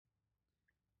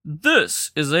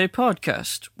This is a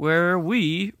podcast where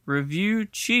we review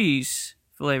cheese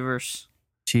flavors.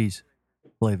 Cheese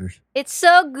flavors. It's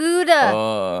so good.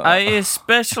 I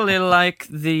especially like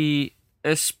the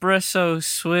espresso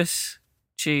Swiss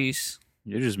cheese.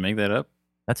 You just make that up?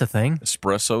 That's a thing?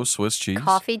 Espresso Swiss cheese.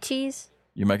 Coffee cheese?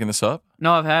 You making this up?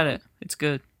 No, I've had it. It's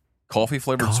good. Coffee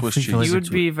flavored Swiss cheese. Coffee-flavored You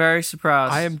would be very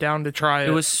surprised. I am down to try it.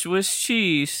 It was Swiss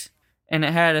cheese, and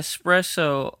it had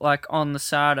espresso like on the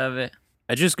side of it.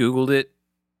 I just Googled it.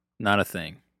 Not a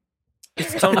thing.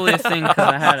 It's totally a thing because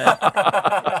I had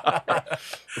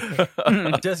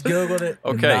it. Just Googled it.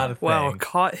 Okay. Not a thing. Wow,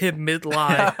 caught him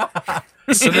mid-lie.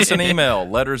 Send us an email,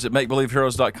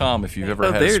 letters@makebelieveheroes.com if you've ever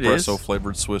Oh, had there it is. espresso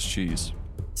flavored Swiss cheese.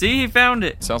 See, he found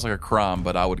it. Sounds like a crime,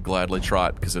 but I would gladly try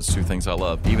it because it's two things I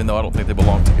love, even though I don't think they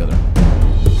belong together.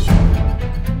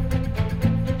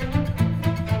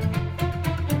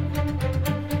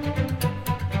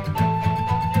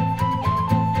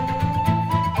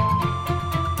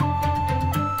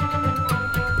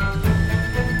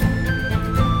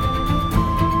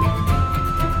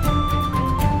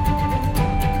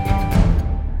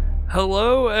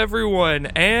 Hello, everyone,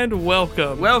 and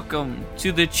welcome. Welcome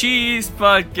to the Cheese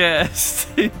Podcast.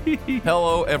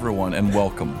 Hello, everyone, and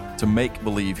welcome to Make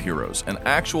Believe Heroes, an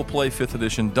actual play 5th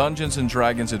edition Dungeons &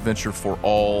 Dragons adventure for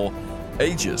all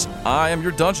ages. I am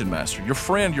your dungeon master, your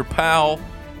friend, your pal.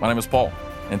 My name is Paul,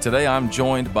 and today I'm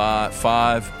joined by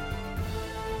 5.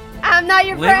 I'm not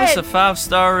your Leave us friend. a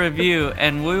 5-star review,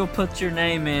 and we'll put your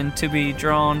name in to be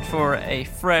drawn for a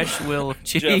fresh wheel of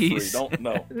cheese.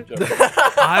 know.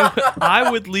 I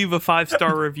would leave a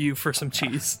 5-star review for some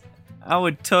cheese. I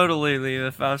would totally leave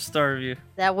a 5-star review.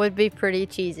 That would be pretty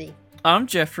cheesy. I'm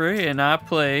Jeffrey, and I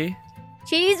play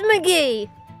Cheese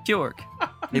McGee. Kjork.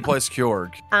 He plays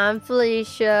Kjorg. I'm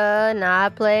Felicia, and I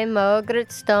play Margaret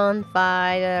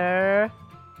Stonefighter.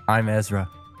 I'm Ezra,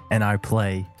 and I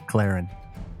play Claren.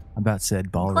 I about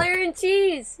said Balric. Claren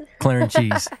Cheese. Claren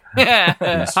Cheese.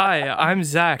 Hi, I'm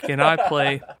Zach, and I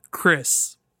play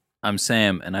Chris. I'm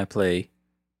Sam, and I play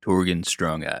Torgen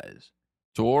Strong Eyes.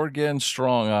 Torgen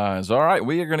Strong Eyes. All right,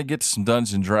 we are going to get to some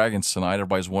Dungeons & Dragons tonight.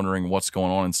 Everybody's wondering what's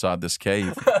going on inside this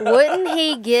cave. Wouldn't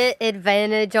he get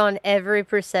advantage on every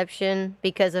perception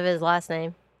because of his last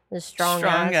name? The Strong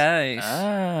Eyes.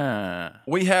 Ah.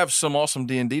 We have some awesome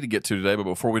D&D to get to today, but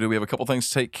before we do, we have a couple things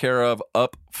to take care of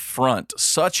up front,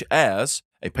 such as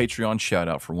a Patreon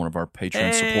shout-out for one of our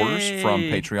Patreon supporters from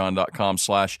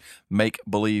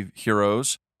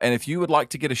patreon.com/makebelieveheroes. And if you would like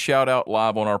to get a shout-out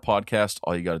live on our podcast,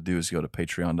 all you got to do is go to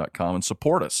patreon.com and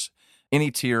support us.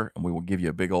 Any tier, and we will give you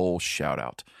a big old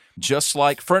shout-out. Just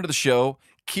like friend of the show,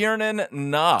 Kiernan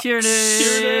Knox. Kieran!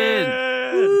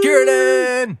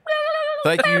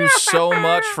 Thank you so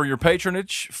much for your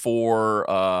patronage, for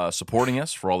supporting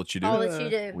us, for all that you do. All that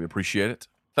you do. We appreciate it.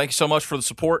 Thank you so much for the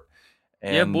support.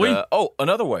 And, Yeah, boy.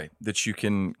 Another way that you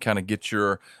can kind of get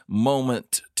your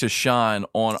moment to shine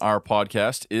on our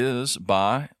podcast is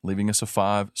by leaving us a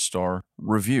 5-star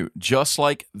review. Just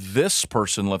like this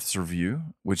person left this review,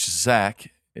 which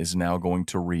Zach is now going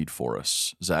to read for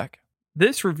us. Zach?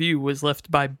 This review was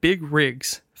left by Big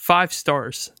Riggs, 5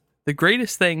 stars. The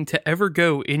greatest thing to ever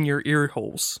go in your ear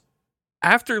holes.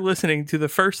 After listening to the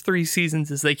first 3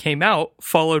 seasons as they came out,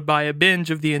 followed by a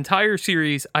binge of the entire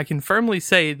series, I can firmly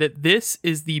say that this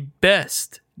is the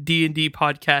best D&D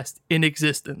podcast in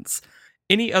existence.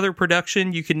 Any other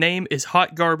production you can name is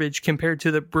hot garbage compared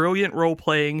to the brilliant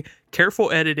role-playing,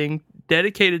 careful editing,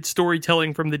 dedicated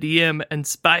storytelling from the DM, and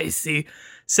spicy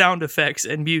sound effects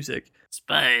and music.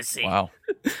 Spicy. Wow.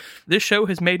 This show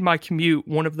has made my commute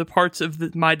one of the parts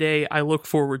of my day I look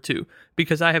forward to,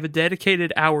 because I have a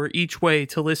dedicated hour each way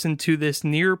to listen to this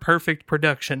near-perfect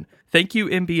production. Thank you,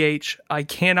 MBH. I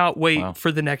cannot wait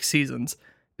for the next seasons.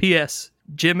 P.S.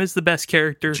 Jim is the best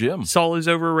character. Jim. Saul is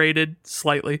overrated,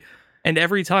 slightly. And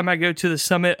every time I go to the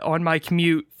summit on my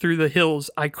commute through the hills,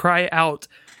 I cry out,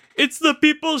 "It's the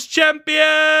People's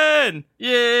Champion!"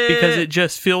 Yeah. Because it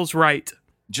just feels right.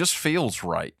 Just feels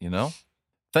right, you know?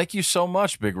 Thank you so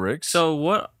much, Big Riggs. So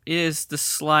what is the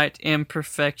slight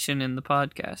imperfection in the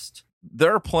podcast?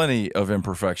 There are plenty of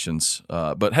imperfections,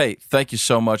 but hey, thank you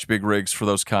so much, Big Riggs, for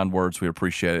those kind words. We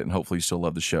appreciate it, and hopefully you still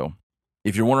love the show.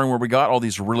 If you're wondering where we got all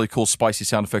these really cool spicy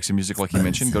sound effects and music like you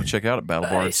mentioned, go check it out at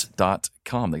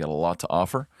battlebards.com. They got a lot to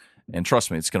offer, and trust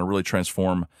me, it's going to really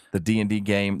transform the D&D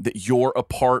game that you're a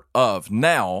part of.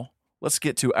 Now, let's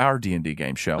get to our D&D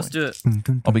game, shall we? Let's do it.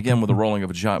 I'll begin with the rolling of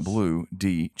a giant blue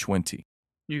D20.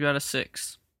 You got a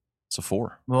 6. It's a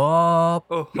 4. Whoop. Oh,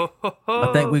 ho, ho, ho.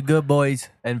 I think we're good, boys.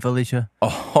 And Felicia.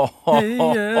 Oh,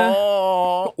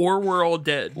 Or we're all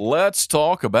dead. let's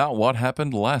talk about what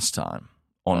happened last time.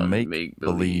 on Make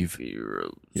Believe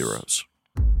Heroes.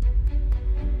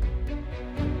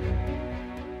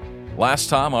 Last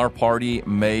time, our party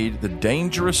made the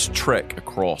dangerous trek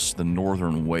across the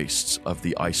northern wastes of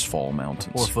the Icefall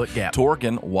Mountains. 4-foot gap.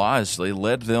 Torgen wisely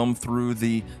led them through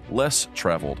the less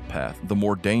traveled path, the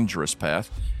more dangerous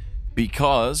path,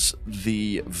 because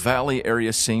the valley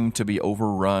area seemed to be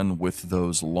overrun with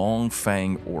those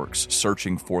long-fang orcs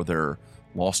searching for their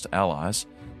lost allies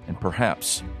and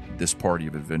perhaps this party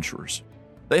of adventurers.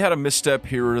 They had a misstep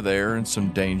here or there and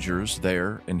some dangers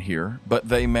there and here, but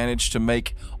they managed to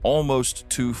make almost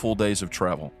 2 full days of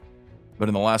travel. But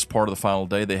in the last part of the final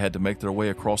day, they had to make their way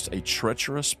across a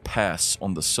treacherous pass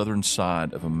on the southern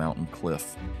side of a mountain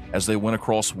cliff. As they went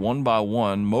across one by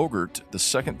one, Mogert, the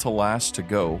second to last to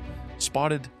go,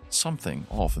 spotted something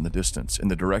off in the distance, in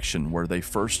the direction where they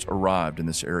first arrived in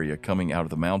this area coming out of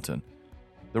the mountain.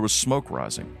 There was smoke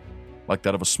rising, like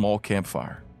that of a small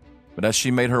campfire. But as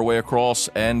she made her way across,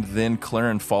 and then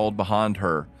Claren followed behind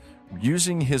her,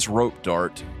 using his rope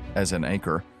dart as an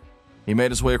anchor, he made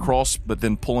his way across, but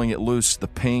then pulling it loose, the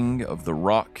ping of the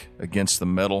rock against the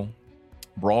metal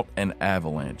brought an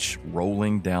avalanche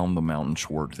rolling down the mountain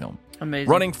toward them. Amazing.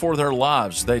 Running for their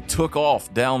lives, they took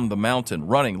off down the mountain,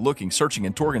 running, looking, searching,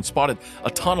 and Torgen spotted a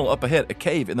tunnel up ahead, a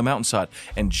cave in the mountainside.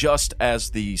 And just as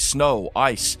the snow,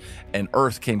 ice, and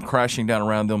earth came crashing down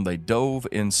around them, they dove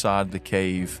inside the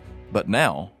cave. But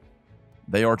now,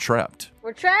 they are trapped.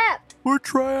 We're trapped. We're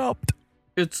trapped.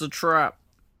 It's a trap.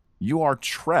 You are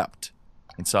trapped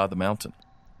inside the mountain.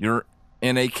 You're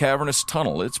in a cavernous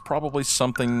tunnel. It's probably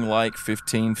something like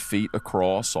 15 feet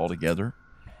across altogether.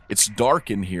 It's dark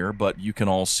in here, but you can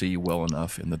all see well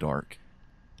enough in the dark.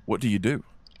 What do you do?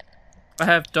 I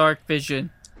have dark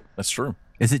vision. That's true.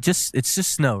 It's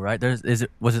just snow, right?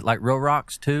 Was it like real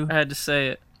rocks too? I had to say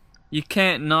it. You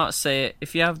can't not say it.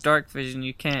 If you have dark vision,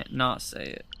 you can't not say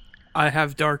it. I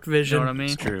have dark You vision. know what I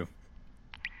mean? It's true.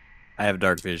 I have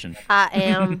dark vision. I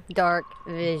am dark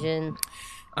vision.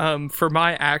 For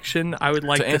my action, I would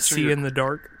like To to answer see your- in the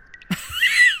dark.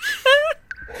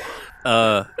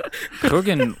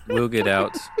 Torgen will get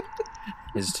out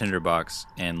his tinderbox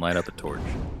and light up a torch.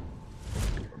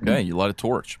 Okay, you light a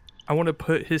torch. I want to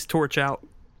put his torch out.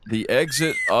 The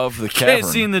exit of the Can't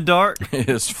see in cavern the dark.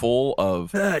 is full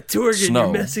of Torgen, snow.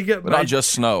 you're messing up But my... not just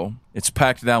snow. It's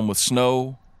packed down with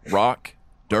snow, rock,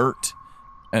 dirt,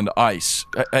 and ice.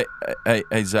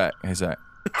 Hey, Zach.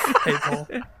 Hey, Paul.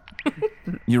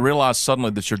 You realize suddenly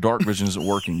that your dark vision isn't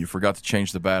working. You forgot to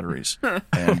change the batteries.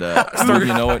 And before you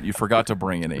know it, you forgot to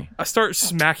bring any. I start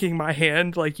smacking my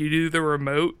hand like you do the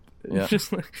remote. Yeah.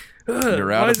 Just like, You're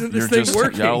why out of, isn't you're this thing just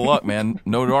working? out of luck, man.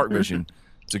 No dark vision.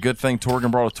 It's a good thing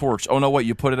Torgen brought a torch. Oh, no, wait,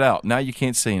 you put it out. Now you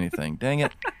can't see anything. Dang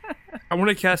it. I want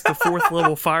to cast the 4th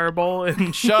level fireball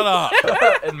and Shut up.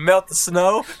 And melt the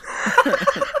snow.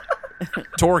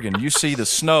 Torgen, you see the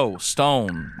snow,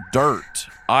 stone, dirt,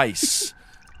 ice,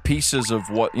 pieces of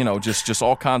what, just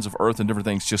all kinds of earth and different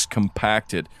things just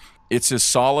compacted. It's as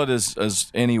solid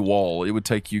as any wall. It would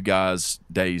take you guys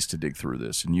days to dig through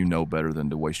this, and you know better than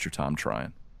to waste your time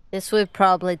trying. This would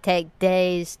probably take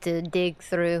days to dig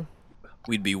through.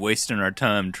 We'd be wasting our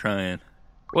time trying.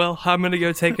 well, I'm gonna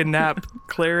go take a nap.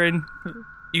 Claren,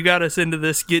 you got us into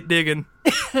this. Get digging.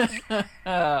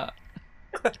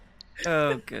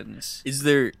 Oh goodness. Is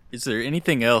there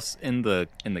anything else in the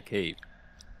cave?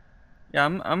 Yeah,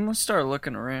 I'm gonna start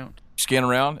looking around. Scan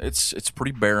around. It's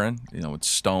pretty barren. It's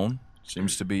stone.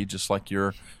 Seems to be just like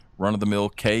your run-of-the-mill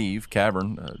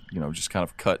cavern. Just kind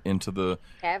of cut into the.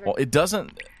 Cavern. Well, it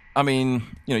doesn't. I mean,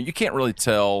 you can't really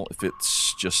tell if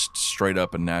it's just straight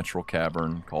up a natural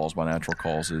cavern caused by natural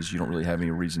causes. You don't really have any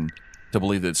reason to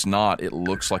believe that it's not. It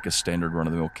looks like a standard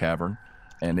run-of-the-mill cavern,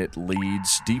 and it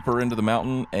leads deeper into the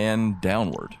mountain and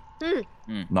downward.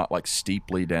 Not like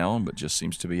steeply down, but just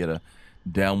seems to be at a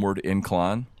downward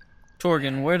incline.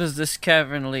 Torgen, where does this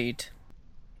cavern lead?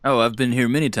 Oh, I've been here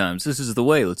many times. This is the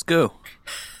way. Let's go.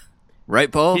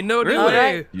 Right, Paul? You know the Really?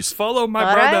 way. You- Follow my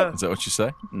All right. brother. Is that what you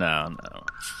say? No.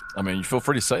 I mean, you feel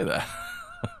free to say that.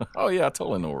 Oh, yeah, I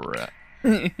totally know where we're at.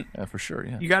 Yeah, for sure,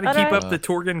 yeah. You got to All keep right. up the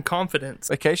Torgen confidence.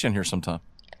 Vacation here sometime.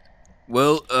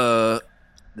 Well,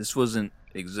 this wasn't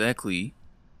exactly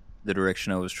the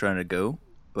direction I was trying to go,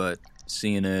 but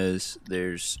seeing as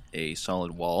there's a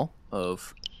solid wall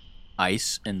of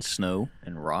ice and snow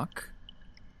and rock,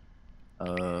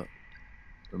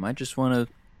 we might just want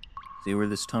to see where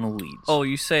this tunnel leads. Oh,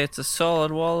 you say it's a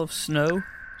solid wall of snow?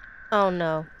 Oh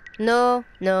no. No.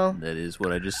 That is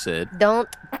what I just said. Don't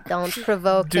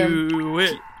provoke him. Do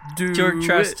it. Do Jorg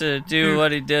tries it. to do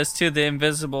what he does to the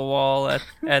invisible wall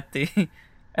at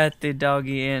the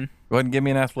doggy inn. Go ahead and give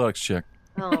me an athletics check.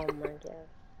 Oh my god.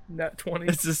 Not 20.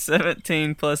 It's a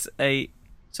 17 plus 8,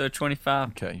 so 25.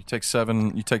 Okay, you take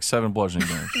 7. You take 7 bludgeoning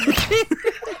damage.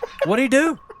 What do you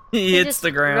do? He You hits just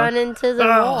the ground. run into the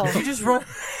wall. You just run.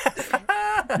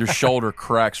 Your shoulder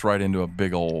cracks right into a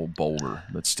big old boulder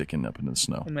that's sticking up into the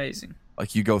snow. Amazing.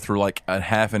 Like you go through like a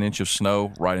half an inch of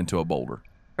snow right into a boulder.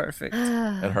 Perfect.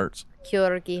 It hurts.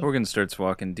 Kyorgi. Torgan starts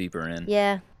walking deeper in.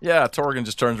 Yeah. Yeah, Torgan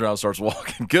just turns around and starts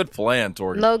walking. Good plan,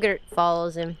 Torgan. Mogert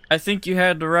follows him. I think you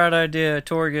had the right idea,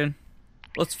 Torgan.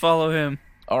 Let's follow him.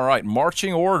 All right,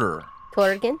 marching order.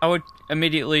 Torgen. I would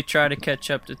immediately try to catch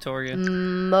up to Torgan.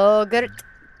 Mogert.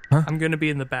 I'm going to be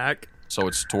in the back. So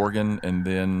it's Torgan and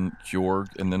then Kjorg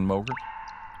and then Mogert.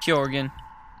 Kjorgen.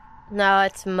 No,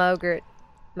 it's Mogert.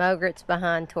 Mogert's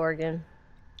behind Torgen.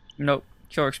 Nope.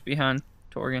 Kjorg's behind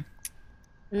Torgan.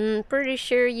 Pretty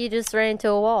sure you just ran into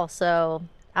a wall, so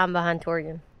I'm behind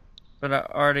Torgen. But I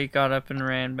already got up and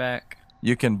ran back.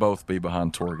 You can both be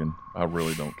behind Torgan. I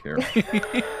really don't care.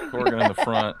 Torgan in the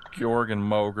front. Kjorg and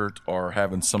Mogert are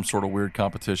having some sort of weird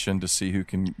competition to see who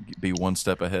can be one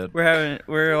step ahead.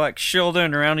 We're like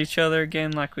shouldering around each other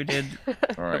again, like we did All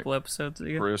a right. couple episodes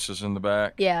ago. Chris is in the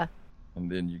back. Yeah.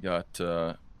 And then you got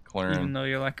Even Claren. though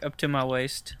you're like up to my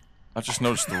waist. I just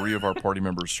noticed 3 of our party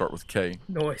members start with K.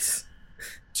 Noise.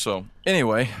 So,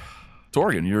 anyway,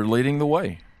 Torgan, you're leading the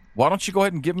way. Why don't you go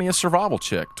ahead and give me a survival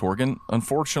check, Torgan?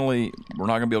 Unfortunately, we're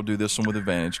not going to be able to do this one with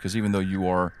advantage because even though you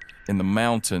are in the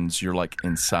mountains, you're like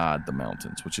inside the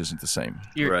mountains, which isn't the same.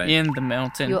 You're Right. in the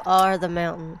mountain. You are the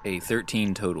mountain. A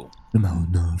 13 total. The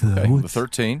mountain of the Okay, the woods.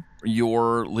 13.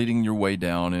 You're leading your way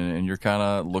down and you're kind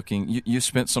of looking. You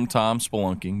spent some time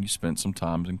spelunking. You spent some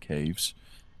time in caves.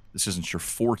 This isn't your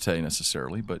forte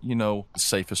necessarily, but you know the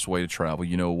safest way to travel.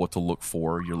 You know what to look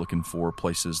for. You're looking for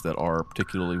places that are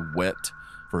particularly wet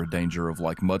for a danger of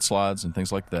like mudslides and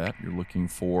things like that. You're looking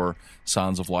for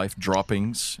signs of life,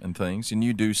 droppings and things. And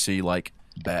you do see like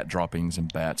bat droppings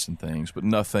and bats and things, but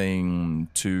nothing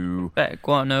too Back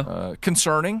guano.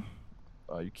 concerning.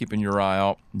 You're keeping your eye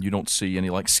out. You don't see any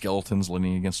like skeletons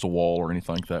leaning against a wall or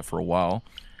anything like that for a while.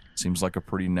 Seems like a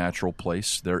pretty natural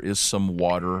place. There is some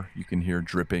water you can hear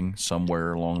dripping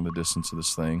somewhere along the distance of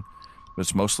this thing, but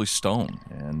it's mostly stone,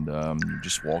 and you're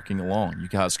just walking along. You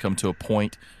guys come to a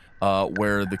point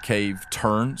where the cave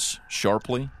turns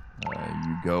sharply.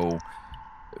 You go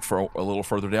for a little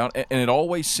further down, and it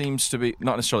always seems to be,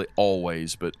 not necessarily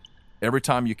always, but every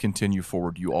time you continue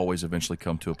forward, you always eventually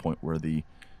come to a point where the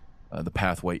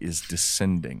pathway is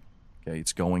descending. Okay,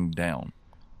 it's going down.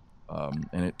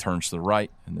 And it turns to the right,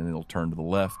 and then it'll turn to the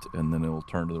left, and then it'll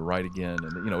turn to the right again,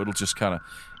 and it'll just kind of,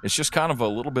 it's just kind of a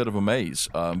little bit of a maze.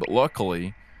 But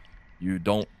luckily, you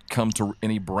don't come to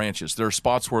any branches. There are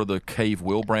spots where the cave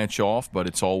will branch off, but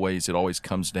it always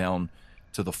comes down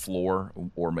to the floor,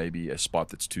 or maybe a spot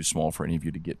that's too small for any of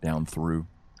you to get down through.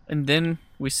 And then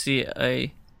we see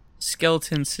a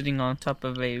skeleton sitting on top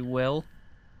of a well,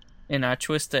 and I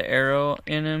twist the arrow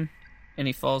in him, and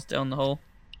he falls down the hole.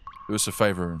 Do us a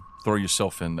favor and throw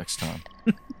yourself in next time.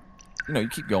 You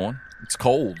keep going. It's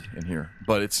cold in here,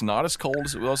 but it's not as cold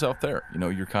as it was out there.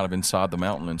 You're kind of inside the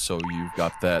mountain, and so you've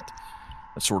got that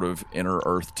sort of inner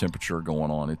earth temperature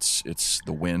going on. It's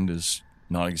the wind is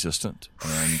non-existent,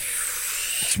 and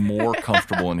it's more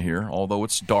comfortable in here, although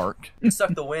it's dark. You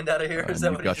suck the wind out of here. Is that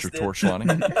You've what got you your torch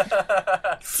lighting.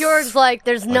 George's like,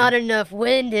 there's not enough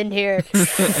wind in here.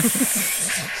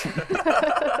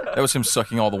 That was him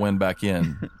sucking all the wind back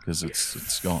in because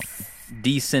it's gone.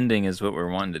 Descending is what we're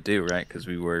wanting to do, right? Because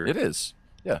we were. It is.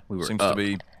 Yeah. We were Seems up.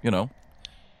 to be,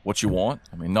 what you want.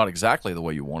 I mean, not exactly the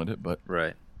way you wanted it, but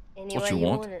Right. Anyway, you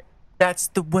want? it. That's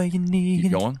the way you need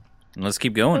keep it. going. Let's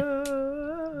keep going.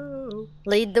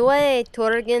 Lead the way,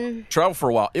 Torgen. Travel for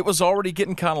a while. It was already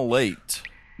getting kind of late.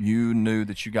 You knew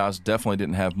that you guys definitely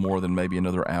didn't have more than maybe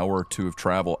another hour or two of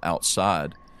travel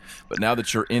outside. But now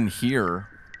that you're in here,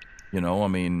 you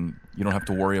don't have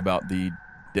to worry about the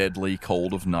deadly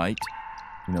cold of night.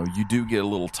 You do get a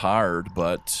little tired,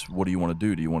 but what do you want to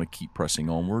do? Do you want to keep pressing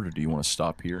onward, or do you want to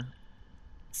stop here?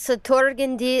 So,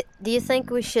 Torgen, do you think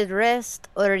we should rest,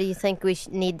 or do you think we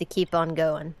need to keep on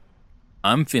going?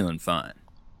 I'm feeling fine.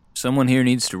 Someone here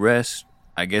needs to rest.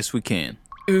 I guess we can.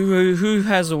 Who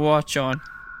has a watch on?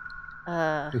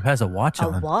 Who has a watch A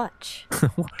on? watch.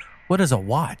 What is a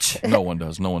watch? No one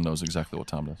does. No one knows exactly what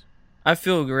time it is. I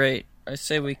feel great. I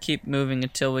say we keep moving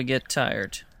until we get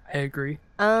tired. I agree.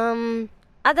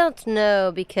 I don't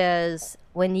know, because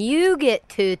when you get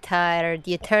too tired,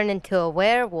 you turn into a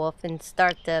werewolf and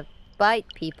start to bite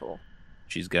people.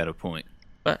 She's got a point.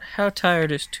 But how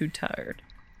tired is too tired?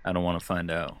 I don't want to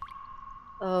find out.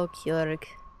 Oh, Kjorg.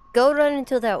 Go run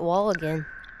into that wall again.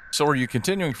 So are you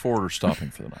continuing forward or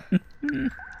stopping for the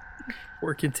night?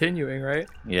 We're continuing, right?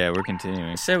 Yeah, we're continuing.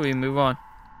 I said we move on.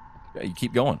 Yeah, you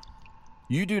keep going.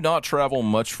 You do not travel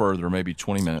much further, maybe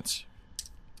 20 minutes,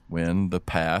 when the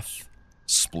path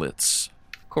splits.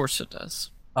 Of course it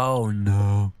does. Oh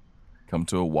no. Come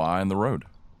to a Y in the road.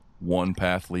 One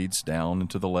path leads down and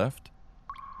to the left.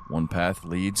 One path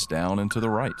leads down and to the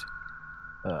right.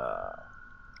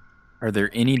 Are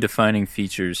there any defining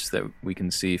features that we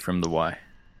can see from the Y?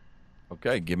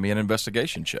 Okay, give me an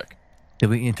investigation check. Did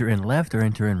we enter in left or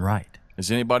enter in right?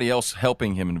 Is anybody else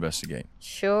helping him investigate?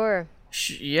 Sure.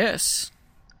 Yes.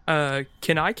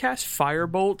 Can I cast fire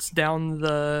bolts down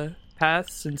the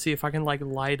paths and see if I can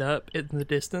light up in the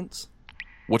distance?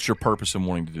 What's your purpose in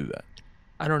wanting to do that?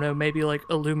 I don't know, maybe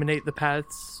illuminate the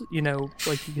paths, you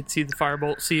could see the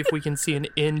firebolt, see if we can see an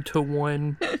end to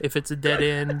one, if it's a dead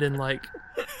end, and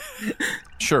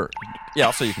Sure. Yeah,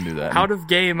 I'll say you can do that. out of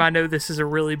game, I know this is a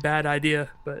really bad idea,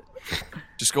 but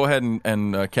Just go ahead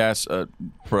and cast. Do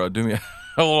me.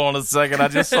 Hold on a second. I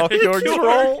just saw George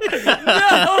roll.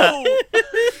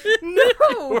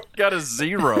 no! Got a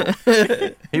 0.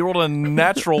 He rolled a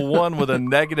natural 1 with a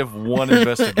 -1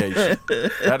 investigation.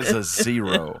 That is a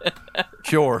 0.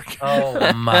 Kjorg.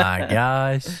 Oh my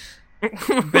gosh.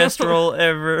 Best roll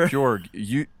ever. Kjorg,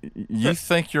 you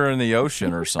think you're in the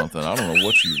ocean or something? I don't know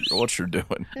what you're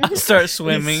doing. Start He's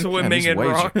swimming. Man, swimming these in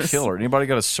waves are rocks. killer. Anybody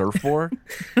got a surfboard?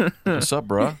 What's up,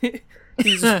 bro?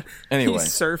 He's Anyway,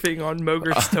 surfing on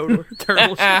Mogur's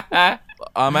turtle ship.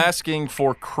 I'm asking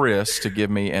for Chris to give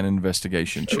me an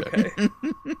investigation check. Okay.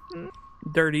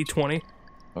 Dirty 20.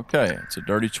 Okay, it's a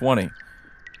dirty 20.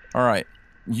 All right.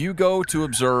 You go to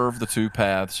observe the two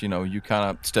paths. You kind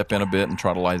of step in a bit and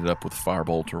try to light it up with a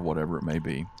firebolt or whatever it may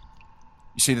be.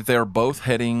 You see that they are both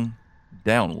heading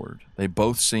downward. They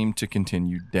both seem to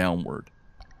continue downward.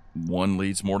 One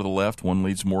leads more to the left, one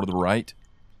leads more to the right.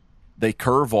 They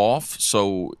curve off,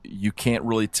 so you can't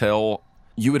really tell.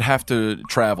 You would have to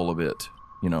travel a bit,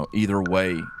 either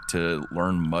way to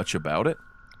learn much about it.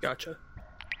 Gotcha.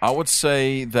 I would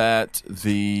say that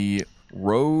the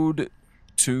road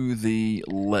to the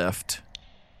left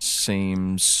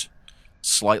seems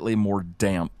slightly more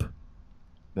damp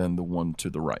than the one to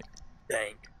the right.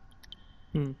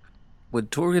 Dang. Would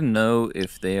Torgan know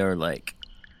if they are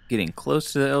getting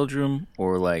close to the Eldrum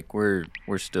or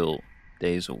we're still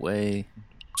days away?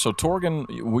 So Torgan,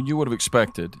 you would have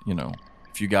expected,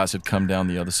 if you guys had come down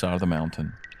the other side of the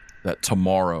mountain, that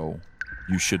tomorrow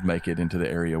you should make it into the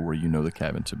area where you know the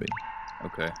cabin to be.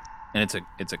 Okay. And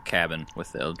it's a cabin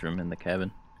with the Eldrum in the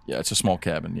cabin. Yeah, it's a small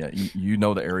cabin. Yeah, you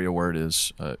know the area where it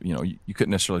is. You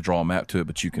couldn't necessarily draw a map to it,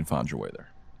 but you can find your way there.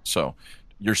 So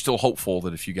you're still hopeful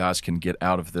that if you guys can get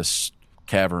out of this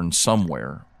cavern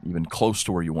somewhere, even close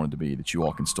to where you wanted to be, that you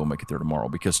all can still make it there tomorrow.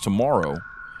 Because tomorrow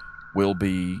will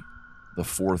be the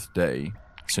 4th day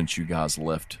since you guys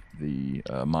left the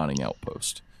mining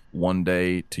outpost. One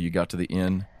day till you got to the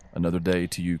inn, another day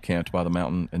till you camped by the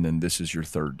mountain, and then this is your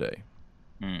 3rd day.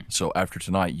 So after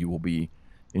tonight, you will be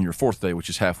in your 4th day, which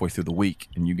is halfway through the week,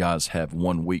 and you guys have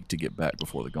 1 week to get back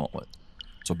before the gauntlet.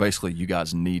 So basically, you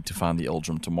guys need to find the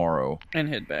Eldrum tomorrow, And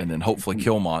head back. and then hopefully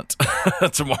Kilmont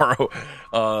tomorrow.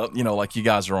 You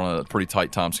guys are on a pretty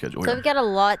tight time schedule So here. we've got a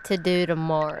lot to do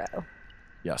tomorrow.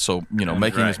 Yeah, so,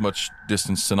 making right. as much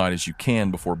distance tonight as you can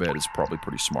before bed is probably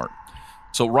pretty smart.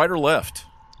 So right or left?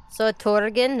 So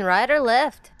Torgan, right or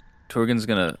left? Torgan's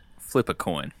gonna flip a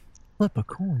coin. Flip a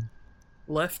coin.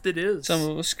 Left it is. Some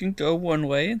of us can go one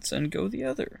way and some go the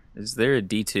other. Is there a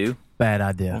D2? Bad I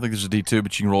idea. don't think there's a D2,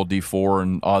 but you can roll a D4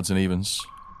 and odds and evens.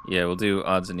 Yeah, we'll do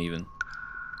odds and even.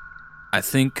 I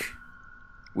think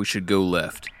we should go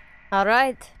left. All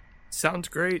right. Sounds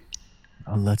great.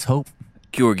 Let's hope.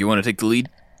 Kjorg, you want to take the lead?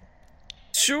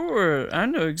 Sure, I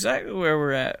know exactly where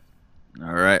we're at.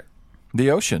 All right.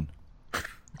 The ocean.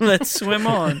 Let's swim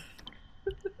on.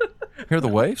 Hear the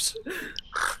waves?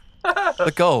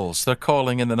 The gulls, they're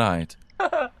calling in the night.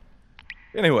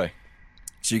 Anyway,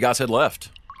 so you guys head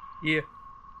left. Yeah.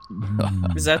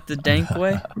 Is that the dank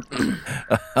way?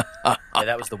 Yeah,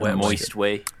 that was the wet Moist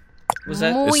way. Was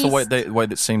that? It's the Moist. way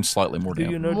that seems slightly more Do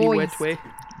damp. you know the wet Moist. way?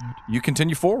 You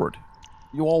continue forward.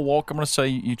 You all walk, I'm going to say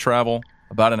you travel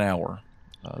about an hour.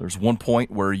 There's one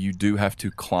point where you do have to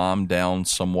climb down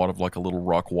somewhat of like a little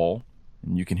rock wall,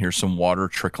 and you can hear some water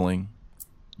trickling.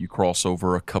 You cross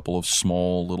over a couple of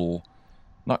small little,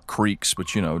 not creeks, but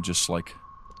just like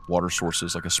water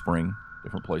sources, like a spring,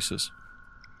 different places.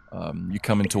 You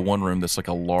come into one room that's like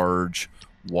a large,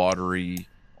 watery,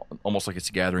 almost like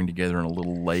it's gathering together in a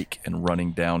little lake and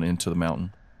running down into the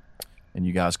mountain. And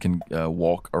you guys can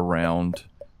walk around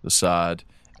the side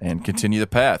and continue the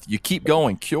path. You keep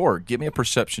going. Kjorg, give me a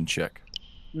perception check.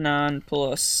 9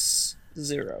 plus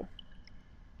 0.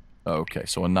 Okay,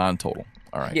 so a 9 total.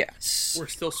 All right. Yes. We're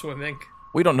still swimming.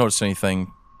 We don't notice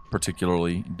anything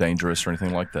particularly dangerous or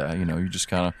anything like that. You know, you're just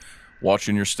kind of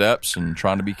watching your steps and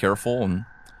trying to be careful, and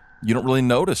you don't really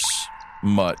notice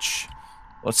much.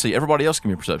 Let's see. Everybody else give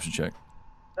me a perception check.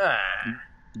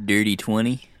 Dirty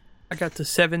 20. I got to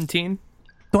 17.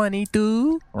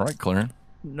 22. All right, Claren.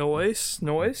 Noise.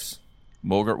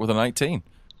 Mogart with a 19.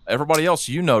 Everybody else,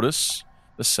 you notice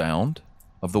the sound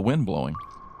of the wind blowing.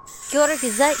 Georg,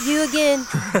 is that you again?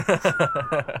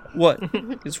 What?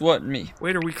 It's what, me?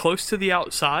 Wait, are we close to the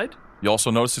outside? You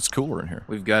also notice it's cooler in here.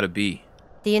 We've got to be.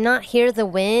 Do you not hear the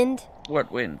wind?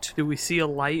 What wind? Do we see a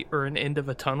light or an end of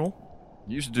a tunnel?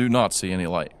 You do not see any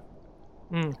light.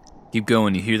 Keep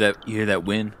going. You hear that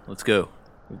wind? Let's go.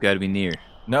 We've got to be near.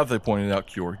 Now that they pointed out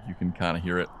Kjorg, you can kind of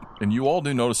hear it. And you all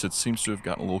do notice it seems to have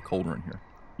gotten a little colder in here.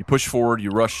 You push forward, you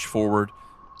rush forward.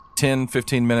 10,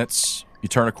 15 minutes, you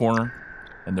turn a corner,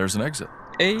 and there's an exit.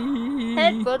 Hey.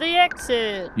 Head for the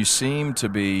exit. You seem to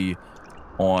be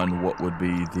on what would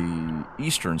be the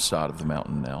eastern side of the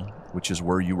mountain now, which is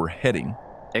where you were heading.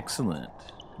 Excellent.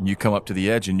 You come up to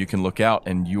the edge and you can look out,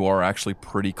 and you are actually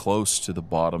pretty close to the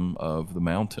bottom of the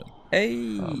mountain,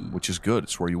 Hey. which is good.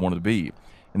 It's where you wanted to be.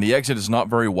 And the exit is not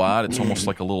very wide. It's almost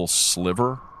like a little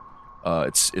sliver.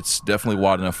 It's definitely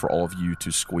wide enough for all of you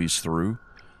to squeeze through,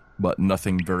 but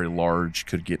nothing very large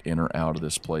could get in or out of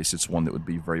this place. It's one that would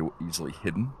be very easily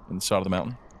hidden in the side of the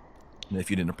mountain. And if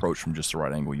you didn't approach from just the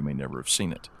right angle, you may never have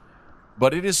seen it.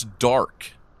 But it is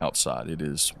dark outside. It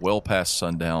is well past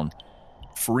sundown,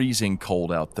 freezing cold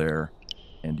out there,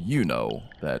 and you know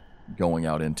that going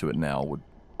out into it now would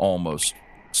almost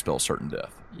spell certain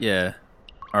death. Yeah.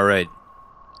 All right.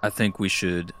 I think we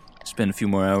should spend a few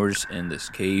more hours in this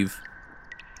cave,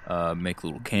 make a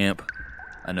little camp.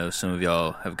 I know some of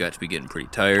y'all have got to be getting pretty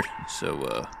tired,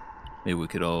 so maybe we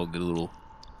could all get a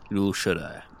little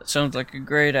shut-eye. That sounds like a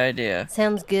great idea.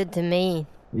 Sounds good to me.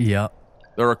 Yep.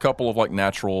 There are a couple of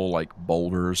natural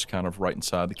boulders kind of right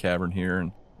inside the cavern here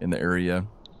and in the area.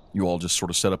 You all just sort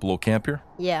of set up a little camp here.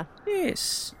 Yeah.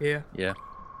 Yes. Yeah. Yeah.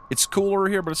 It's cooler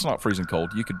here, but it's not freezing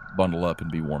cold. You could bundle up and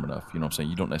be warm enough. You know what I'm saying?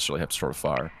 You don't necessarily have to start a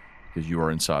fire because you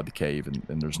are inside the cave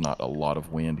and there's not a lot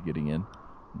of wind getting in.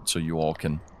 So you all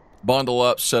can bundle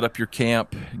up, set up your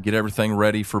camp, get everything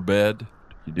ready for bed.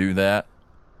 You do that.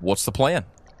 What's the plan?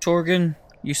 Torgan,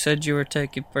 you said you were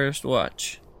taking first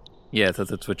watch. Yeah, I thought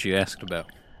that's what you asked about.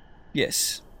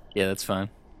 Yes. Yeah, that's fine.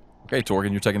 Okay,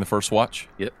 Torgan, you're taking the first watch?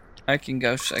 Yep. I can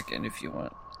go second if you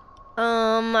want.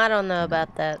 I don't know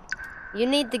about that. You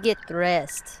need to get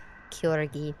rest,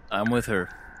 Kjorgi. I'm with her.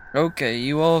 Okay,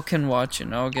 you all can watch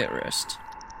and I'll get rest.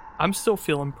 I'm still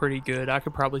feeling pretty good. I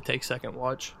could probably take second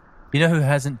watch. You know who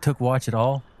hasn't took watch at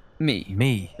all? Me.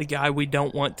 Me. The guy we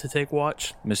don't want to take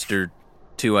watch. Mr.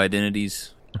 Two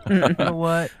Identities. You know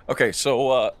what? Okay,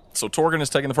 so Torgan is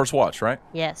taking the first watch, right?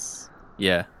 Yes.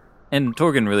 Yeah. And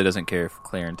Torgan really doesn't care if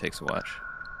Claren takes a watch.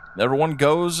 Everyone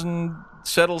goes and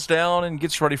settles down and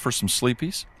gets ready for some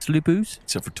sleepies. Sleepoos?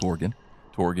 Except for Torgan.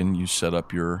 Torgan, you set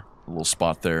up your little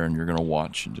spot there and you're going to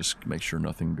watch and just make sure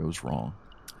nothing goes wrong.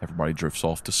 Everybody drifts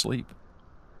off to sleep.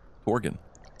 Torgan,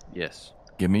 Yes.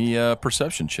 give me a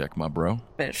perception check, my bro.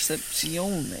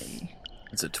 Percepzione.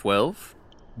 It's a 12.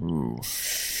 Ooh.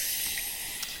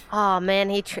 Oh man,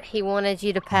 he wanted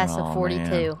you to pass Oh, a 42.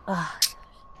 man. Ugh.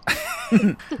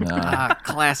 Nah,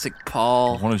 Classic I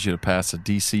Paul. wanted you to pass a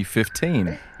DC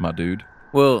 15, my dude.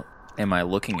 Well, am I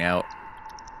looking out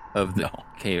of the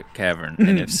cavern?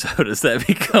 And if so, does that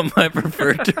become my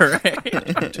preferred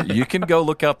terrain? You can go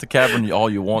look out the cavern all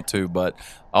you want to, but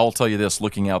I'll tell you this,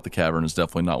 looking out the cavern is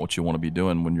definitely not what you want to be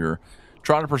doing when you're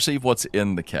trying to perceive what's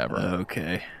in the cavern.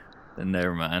 Okay. Then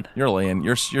never mind. You're laying,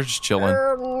 you're just chilling.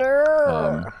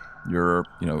 Oh,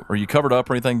 no. Are you covered up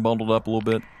or anything, bundled up a little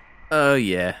bit? Oh,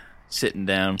 yeah. Sitting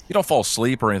down. You don't fall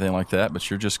asleep or anything like that, but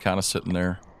you're just kind of sitting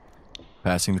there,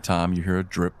 passing the time. You hear a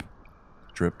drip,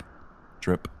 drip,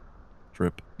 drip,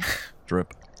 drip,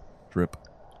 drip, drip.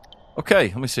 Okay,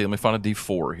 let me see. Let me find a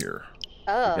D4 here.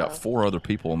 Oh. We got 4 other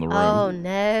people in the room. Oh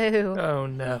no. Oh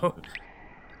no.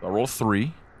 I rolled a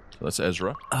 3, so that's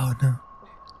Ezra. Oh, no.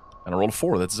 And I rolled a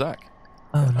 4, that's Zach.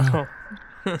 Oh,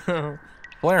 no. Oh.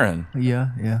 Claren,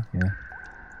 Yeah.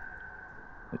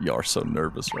 you are so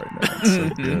nervous right now. It's so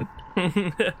good.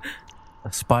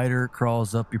 A spider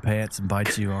crawls up your pants and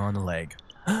bites you on the leg.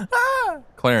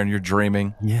 Claren, you're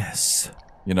dreaming. Yes.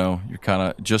 You're kind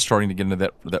of just starting to get into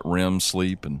that REM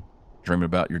sleep, and dreaming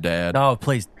about your dad. Oh,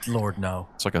 please, Lord, no.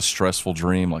 It's like a stressful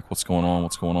dream. Like, what's going on?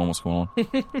 What's going on? What's going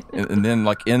on? and then,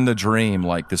 like, in the dream,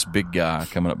 like, this big guy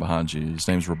coming up behind you. His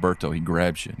name's Roberto. He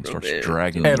grabs you and starts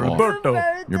dragging you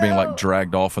off. You're being, like,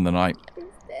 dragged off in the night.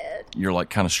 You're, like,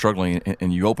 kind of struggling,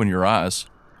 and you open your eyes.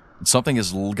 And something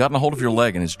has gotten a hold of your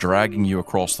leg and is dragging you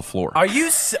across the floor. Are you...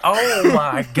 Oh,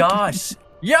 my gosh.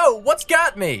 Yo, what's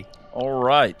got me? All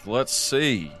right, let's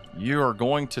see. You are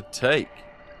going to take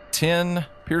 10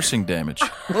 piercing damage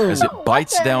as it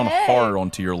bites down hard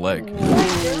onto your leg.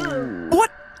 What?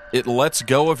 It lets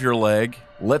go of your leg,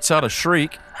 lets out a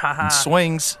shriek, and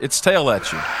swings its tail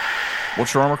at you.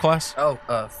 What's your armor class?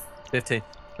 15.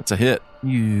 That's a hit.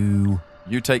 You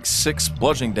take 6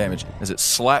 bludgeoning damage as it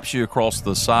slaps you across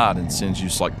the side and sends you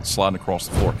like sliding across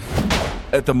the floor.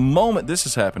 At the moment this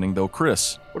is happening, though,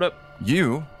 Chris, What up?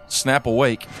 you snap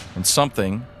awake and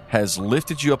something has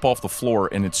lifted you up off the floor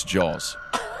in its jaws.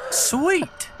 Sweet.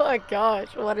 Oh my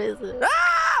gosh, what is it?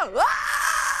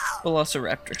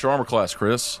 Velociraptor. What's your armor class,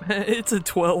 Chris? It's a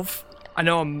 12. I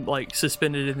know I'm like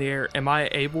suspended in the air. Am I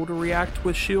able to react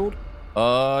with shield?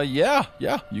 Yeah,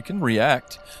 you can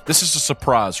react. This is a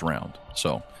surprise round,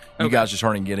 so you Okay. guys just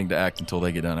aren't getting to act until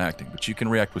they get done acting, but you can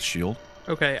react with shield.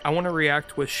 Okay, I want to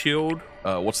react with shield.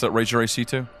 What's that raise your AC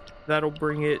to? That'll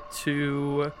bring it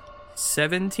to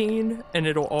 17, and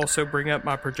it'll also bring up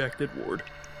my projected ward.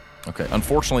 Okay,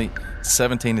 unfortunately,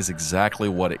 17 is exactly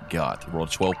what it got. You rolled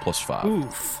a 12 plus 5.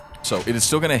 Oof. So it is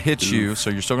still going to hit you, so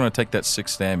you're still going to take that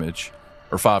 6 damage,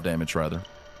 or 5 damage, rather.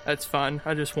 That's fine.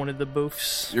 I just wanted the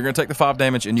boofs. You're going to take the 5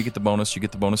 damage, and you get the bonus. You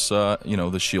get the bonus,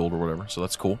 the shield or whatever, so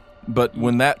that's cool. But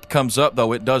when that comes up,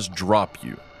 though, it does drop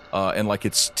you, and like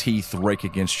its teeth rake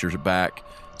against your back,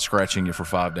 scratching you for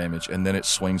 5 damage, and then it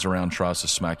swings around and tries to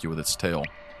smack you with its tail.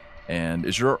 And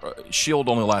is your shield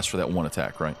only lasts for that one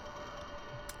attack, right?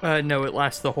 No, it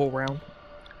lasts the whole round.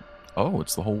 Oh,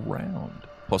 it's the whole round.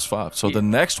 Plus 5. So the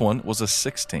next one was a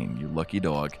 16, you lucky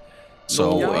dog.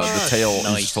 So the tail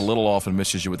is just a little off and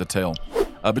misses you with the tail.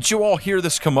 But you all hear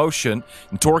this commotion,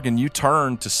 and Torgan, you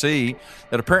turn to see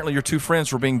that apparently your 2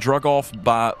 friends were being drug off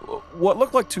by what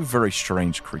looked like 2 very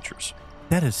strange creatures.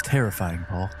 That is terrifying,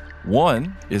 Paul.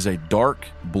 One is a dark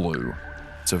blue.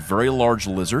 It's a very large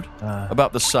lizard,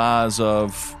 about the size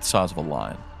of a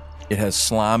lion. It has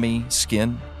slimy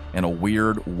skin and a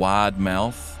weird, wide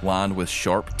mouth lined with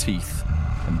sharp teeth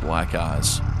and black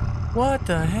eyes. What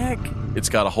the heck? It's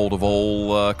got a hold of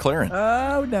old Claren.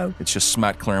 Oh, no. It's just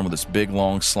smacked Claren with its big,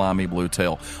 long, slimy blue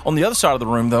tail. On the other side of the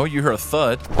room, though, you hear a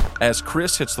thud as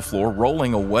Chris hits the floor,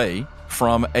 rolling away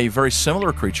from a very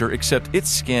similar creature, except its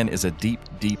skin is a deep,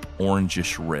 deep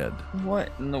orangish red.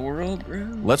 What in the world, bro?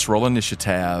 Let's roll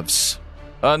initiatives.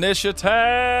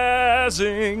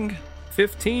 Initiatizing.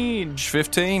 15.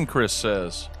 15, Chris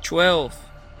says. 12.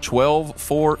 12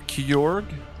 for Kjorg.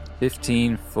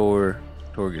 15 for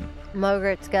Torgan.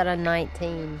 Mogart's got a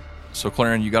 19. So,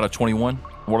 Claren, you got a 21?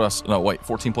 What else? No, wait.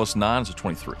 14 plus 9 is a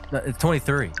 23. No, it's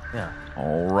 23. Yeah.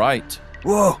 All right.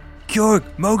 Whoa! Kjorg!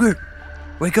 Mogert!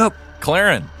 Wake up!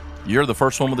 Claren, you're the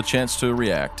first one with a chance to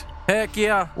react. Heck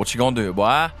yeah. What you gonna do?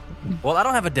 Why? Well, I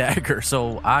don't have a dagger,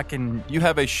 so I can... You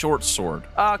have a short sword.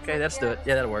 Okay, let's do it.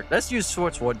 Yeah, that'll work. Let's use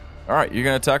short sword. All right, you're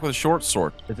gonna attack with a short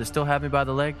sword. Does it still have me by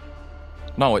the leg?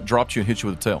 No, it dropped you and hit you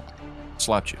with the tail.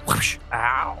 Slapped you. Whoosh.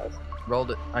 Ow.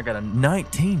 Rolled it. I got a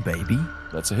 19, baby.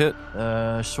 That's a hit.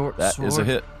 Short That sword. is a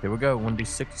hit. Here we go.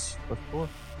 1d6 plus 4.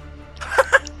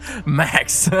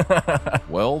 Max.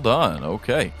 Well done.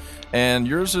 Okay. And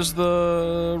yours is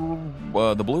the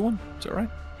blue one? Is that right?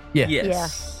 Yeah.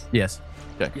 Yes. Yes.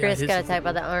 Okay. Yeah, Chris his got is attacked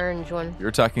by the the orange one. You're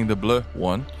attacking the blue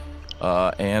one.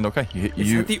 And okay,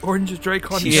 Is you that the orange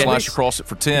Dracon? you Yeah, slash it's- across it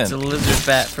for It's 10. a lizard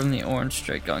bat from the orange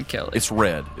strike on Kelly. It's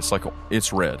red. It's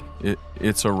red.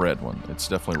 It's a red one. It's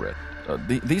definitely red.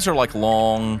 These are like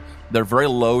long. They're very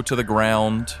low to the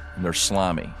ground. And they're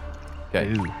slimy.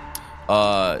 Okay. Ooh.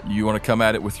 You want to come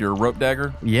at it with your rope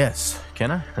dagger? Yes.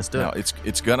 Can I? Let's do No, it.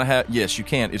 it's gonna have. Yes, you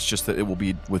can. It's just that it will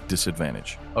be with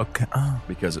disadvantage Okay. Oh.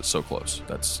 because it's so close.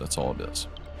 That's all it is.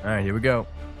 All right, here we go.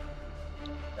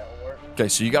 Okay,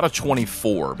 so you got a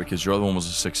 24 because your other one was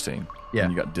a 16. Yeah.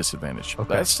 And you got disadvantage.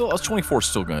 Okay. That's 24 is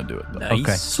still going to do it. Though.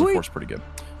 Nice. Okay. 24 is pretty good.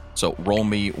 So roll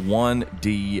me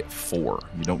 1d4.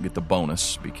 You don't get the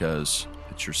bonus because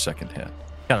it's your second hit.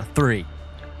 Got a 3.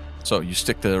 So you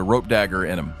stick the rope dagger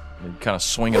in him. You kind of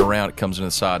swing it around. It comes into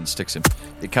the side and sticks him.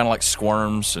 It kind of like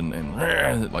squirms and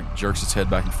it like jerks its head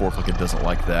back and forth like it doesn't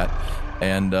like that.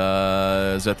 And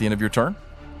is that the end of your turn?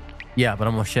 Yeah, but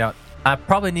I'm going to shout. I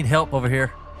probably need help over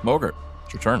here. Mogert,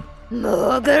 it's your turn.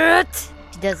 Mogart!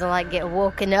 He doesn't like getting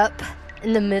woken up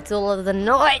in the middle of the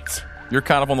night. You're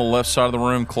kind of on the left side of the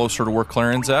room, closer to where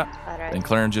Claren's at. I And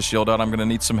Clarence just yelled out, "I'm going to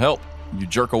need some help." You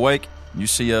jerk awake. You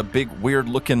see a big,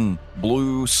 weird-looking,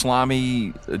 blue,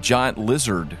 slimy, giant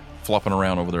lizard flopping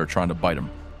around over there trying to bite him.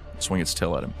 Swing its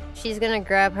tail at him. She's gonna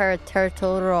grab her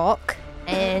turtle rock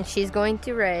and she's going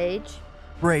to rage.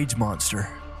 Rage monster.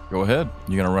 Go ahead.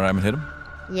 You going to run at him and hit him?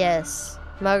 Yes.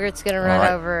 Mogurt's gonna run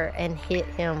right. over and hit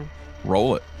him.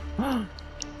 Roll it. So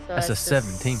That's a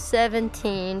 17.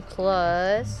 17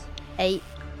 plus 8.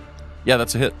 Yeah,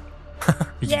 that's a hit.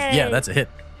 Yay. Yeah, that's a hit.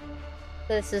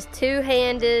 This is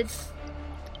two-handed.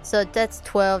 So that's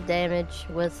 12 damage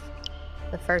with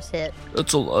the first hit.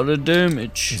 That's a lot of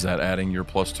damage. Is that adding your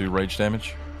 +2 rage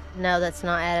damage? No, that's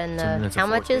not adding So the... that's a How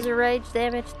much 14. is a rage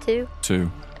damage? 2?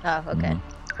 2. Oh, okay.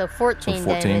 Mm-hmm. So 14 So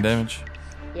 14 damage.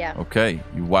 Yeah. Okay,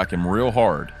 you whack him real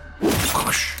hard.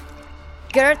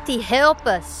 Gertie, help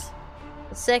us.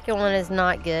 The second one is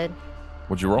not good.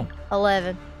 What'd you roll?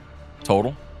 11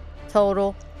 Total?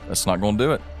 total. That's not going to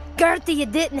do it. Gertie, you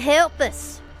didn't help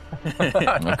us.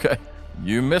 Okay.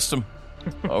 You missed him.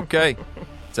 Okay.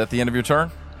 Is that the end of your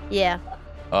turn? Yeah.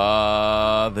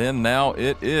 Then now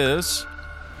it is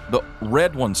the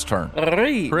red one's turn.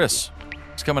 Alright. Chris,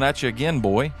 it's coming at you again,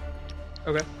 boy.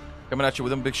 Okay. Coming at you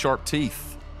with them big sharp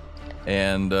teeth.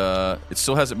 And it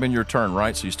still hasn't been your turn,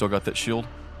 right? So you still got that shield?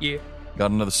 Yeah.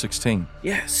 Got another 16.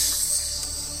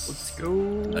 Yes. Let's go.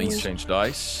 Nice. Change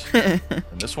dice. And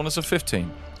this one is a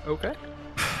 15. Okay.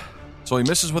 So he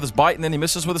misses with his bite and then he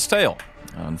misses with his tail.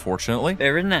 Unfortunately.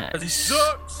 Very nice.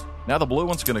 Sucks. Now the blue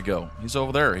one's going to go. He's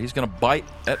over there. He's going to bite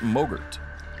at Mogurt.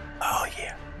 Oh,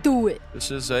 yeah. Do it.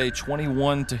 This is a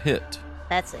 21 to hit.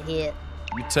 That's a hit.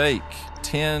 You take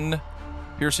 10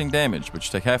 piercing damage, but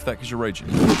you take half that because you're raging.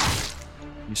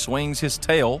 He swings his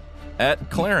tail at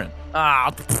Claren.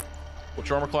 Ah, What's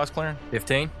your armor class, Claren?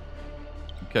 15.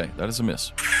 Okay, that is a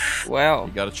miss. Wow.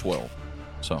 You got a 12.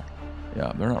 So,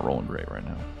 yeah, they're not rolling great right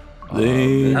now.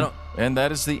 I don't. And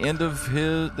that is the end of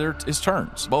his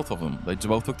turns. Both of them. They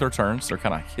both took their turns. They're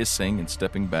kind of hissing and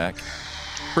stepping back.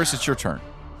 Chris, it's your turn.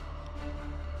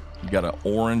 You got an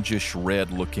orangish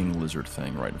red looking lizard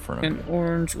thing right in front of An you.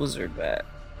 orange lizard bat.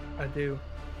 I do.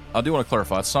 I do want to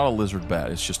clarify, it's not a lizard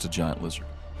bat, it's just a giant lizard.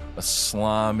 A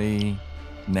slimy,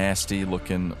 nasty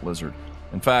looking lizard.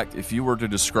 In fact, if you were to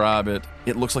describe it,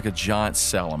 it looks like a giant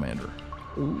salamander.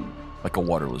 Ooh. Like a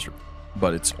water lizard.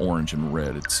 But it's orange and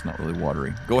red. It's not really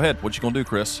watery. Go ahead. What you gonna do,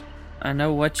 Chris? I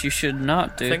know what you should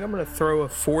not I do. think I'm going to throw a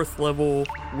 4th level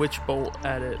witch bolt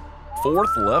at it.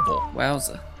 4th level.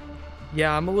 Wowza.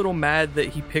 Yeah, I'm a little mad that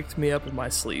he picked me up in my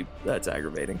sleep. That's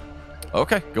aggravating.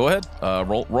 Okay, go ahead.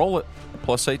 Roll it.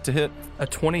 +8 to hit. A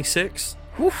 26.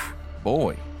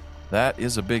 Boy, that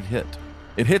is a big hit.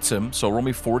 It hits hit your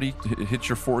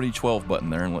 40-12 button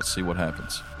there, and let's see what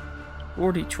happens.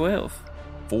 40-12.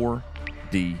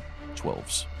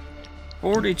 4d12s.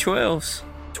 40-12s.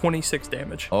 26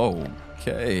 damage.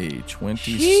 Okay,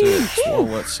 26. Well,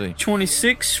 let's see.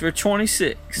 26 for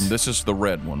 26. This is the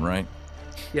red one, right?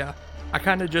 Yeah. I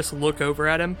kind of just look over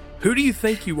at him. Who do you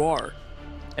think you are?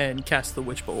 And cast the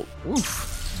witch bolt.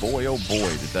 Oof. Boy, oh boy,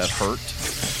 did that hurt.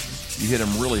 You hit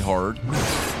him really hard.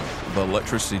 The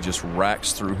electricity just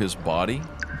racks through his body.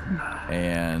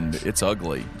 And it's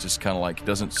ugly. Just kind of like, it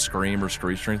doesn't scream or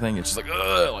screech or anything. It's just like,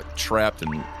 ugh, like trapped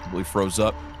and really froze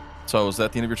up. So is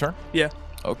that the end of your turn? Yeah.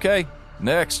 Okay.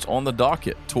 Next on the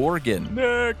docket, Torgen.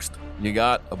 Next. You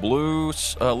got a blue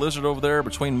lizard over there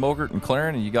between Mogurt and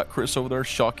Claren, and you got Chris over there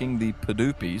shocking the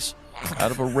Padoopies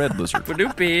out of a red lizard.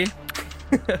 Padoopy.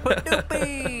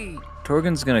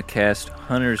 Torgen's gonna cast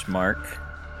Hunter's Mark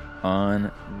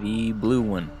on the blue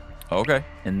one, Okay.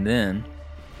 and then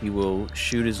he will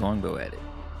shoot his longbow at it.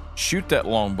 Shoot that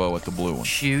longbow at the blue one.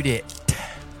 Shoot it.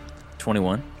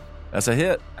 21. That's a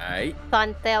hit. Alright.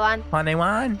 Pantelan.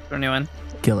 21. 21.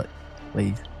 Kill it,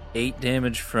 please. 8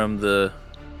 damage from the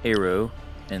arrow,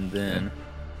 and then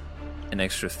an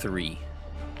extra 3.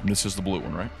 And this is the blue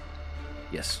one, right?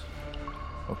 Yes.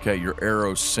 Okay, your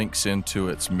arrow sinks into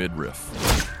its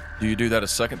midriff. Do you do that a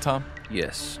second time?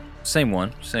 Yes. Same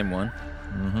one.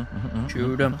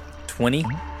 Shoot him. 20.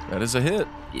 That is a hit.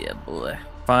 Yeah, boy.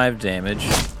 5 damage.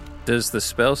 Does the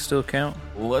spell still count?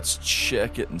 Let's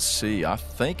check it and see. I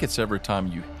think it's every time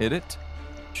you hit it.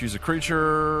 Choose a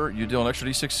creature. You deal an extra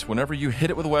d6 whenever you hit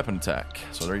it with a weapon attack.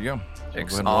 So there you go. So go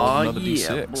ahead and roll Oh, another yeah,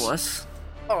 d6. boss.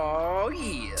 Oh,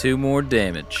 yeah. 2 more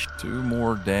damage. 2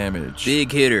 more damage.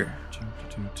 Big hitter.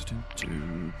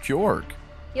 Kjorg,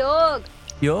 Yog.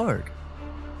 Yorg.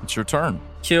 it's your turn.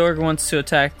 Kjorg wants to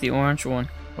attack the orange one.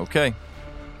 Okay.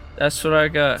 That's what I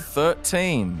got.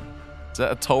 13. Is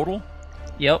that a total?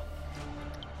 Yep.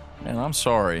 Man, I'm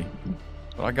sorry,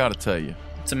 but I gotta tell you,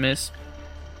 It's a miss.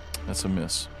 that's a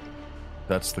miss.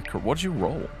 That's the. What'd you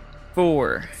roll?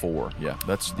 4. 4. Yeah,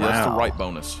 that's the right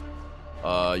bonus.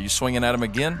 You swinging at him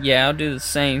again? Yeah, I'll do the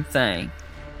same thing.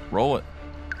 Roll it.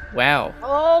 Wow.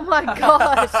 Oh my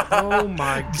gosh. Oh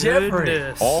my Jeffrey.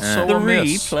 goodness. Also a 3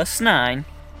 miss. plus 9.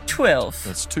 12.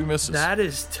 That's 2 misses. That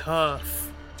is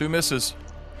tough. 2 misses.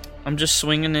 I'm just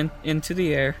swinging into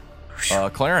the air.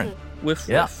 Claren, Whiff,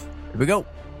 Yeah. whiff. Here we go.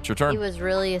 it's your turn. He was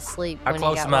really asleep How when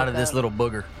close he got am I to woke this up. little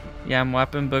booger? Yeah, I'm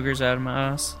wiping boogers out of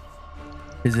my eyes.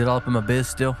 Is it all up in my biz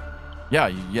still? Yeah,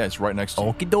 it's right next to you.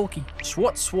 Okie dokie.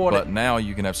 Swat But now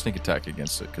you can have sneak attack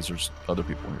against it because there's other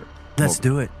people here. Let's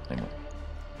do it. Anyway.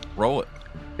 Roll it.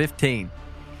 15.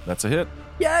 That's a hit.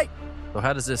 Yay! So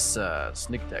how does this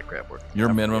sneak attack crap work? Your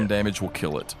I minimum forget. damage will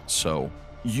kill it. So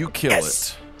you kill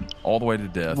Yes. it all the way to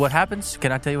death. What happens?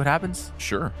 Can I tell you what happens?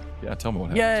 Sure. Yeah, tell me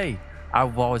what happens. Yay!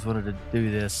 I've always wanted to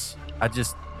do this. I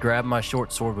just grab my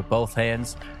short sword with both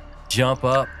hands, jump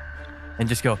up, and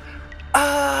just go,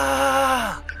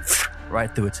 ah!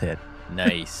 Right through its head.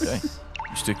 Nice. Okay.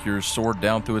 You stick your sword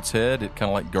down through its head, it kind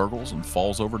of like gurgles and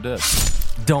falls over dead.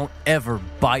 Don't ever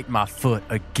bite my foot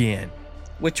again.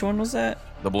 Which one was that?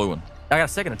 The blue one. I got a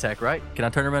second attack, right? Can I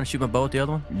turn around and shoot my bow at the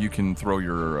other one? You can throw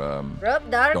your Rup,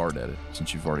 dart. dart at it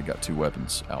since you've already got 2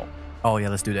 weapons out. Oh, yeah,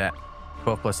 let's do that.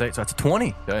 12 plus 8, so that's a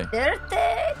 20. Okay.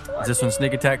 Dirty. Is this one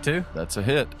sneak attack too? That's a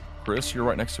hit. Chris, you're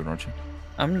right next to it, aren't you?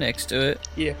 I'm next to it.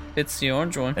 Yeah. It's the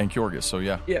orange one. And Kyorgis, so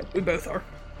yeah. Yeah, we both are.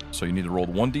 So you need to roll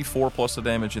 1d4 plus the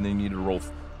damage, and then you need to roll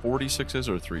 4d6s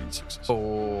or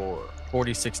 3d6s.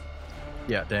 46.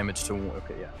 Yeah, damage to 1.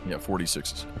 Okay, yeah. Yeah,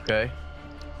 4d6s. Okay.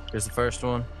 Here's the first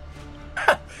one.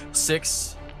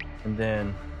 6. And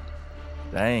then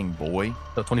Dang, boy.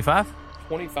 So 25?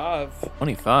 25.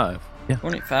 25.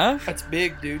 25? That's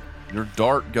big, dude. Your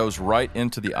dart goes right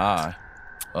into the eye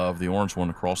of the orange one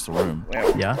across the room,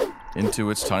 Yeah. into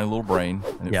its tiny little brain,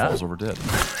 and it Yeah. falls over dead.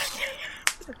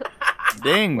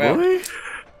 Dang, Wow. boy.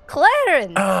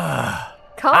 Clarence,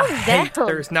 calm down.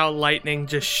 There's now lightning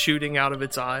just shooting out of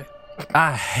its eye.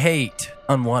 I hate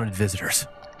unwanted visitors.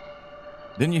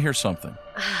 Then you hear something.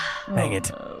 Dang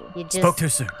it. You Spoke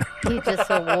just, too soon. you just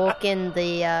awoken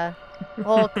the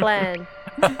whole clan.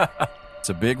 It's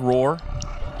a big roar.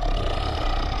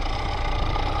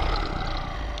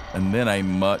 And then a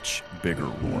much bigger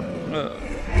roar.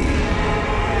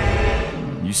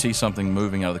 You see something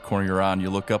moving out of the corner of your eye, and you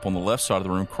look up on the left side of the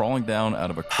room, crawling down out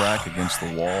of a crack against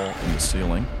the wall in the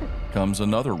ceiling, comes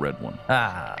another red one.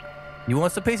 You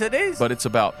want some piece of these? But it's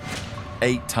about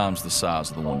 8 times the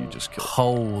size of the one you just killed.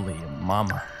 Holy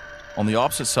mama. On the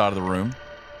opposite side of the room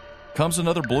comes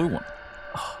another blue one.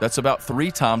 That's about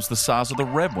 3 times the size of the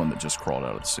red one that just crawled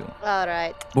out of the ceiling. All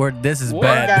right, This is I'm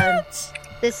bad. done.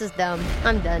 This is dumb.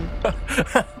 I'm done.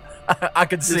 I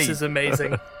can see. This is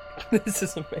amazing. This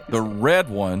is amazing. The red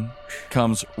one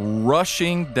comes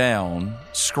rushing down,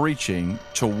 screeching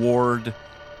toward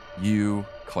you,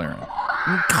 Claren.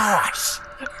 Gosh.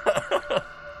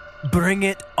 Bring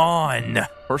it on.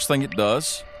 First thing it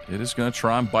does, it is going to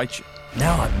try and bite you.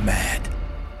 Now I'm mad.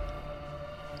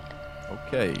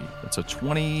 Okay, it's a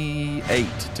 28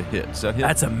 to hit. Is that hit?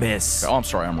 That's a miss. Oh, I'm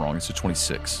sorry, I'm wrong. It's a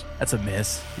 26. That's a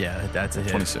miss. Yeah, that's a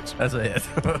hit. 26. That's a hit.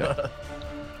 Okay.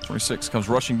 26 comes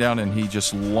rushing down, and he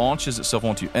just launches itself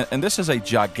onto you. And this is a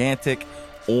gigantic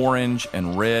orange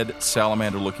and red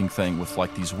salamander-looking thing with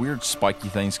like these weird spiky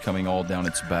things coming all down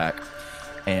its back.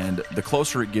 And the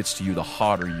closer it gets to you, the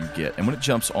hotter you get. And when it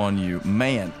jumps on you,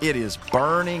 man, it is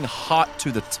burning hot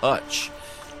to the touch.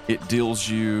 It deals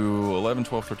you 11,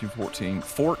 12, 13,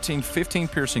 14, 15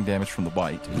 piercing damage from the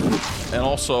bite. And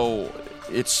also,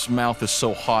 its mouth is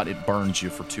so hot, it burns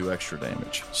you for 2 extra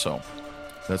damage. So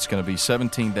that's going to be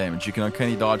 17 damage. You can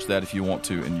uncanny dodge that if you want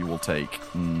to, and you will take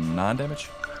 9 damage.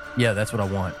 Yeah, that's what I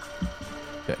want.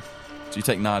 Okay. So you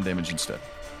take 9 damage instead.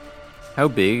 How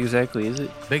big exactly is it?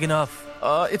 Big enough.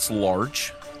 It's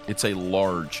large. It's a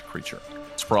large creature.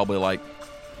 It's probably like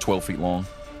 12 feet long.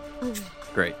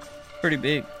 Great. Pretty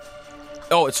big.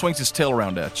 Oh, it swings its tail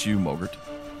around at you, Mogert.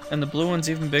 And the blue one's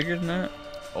even bigger than that?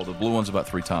 Oh, the blue one's about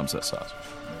 3 times that size.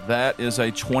 That is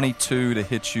a 22 to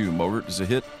hit you, Mogert. Does it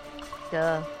hit?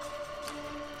 Duh.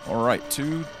 All right,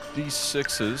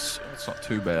 2d6s. That's not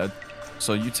too bad.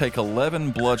 So you take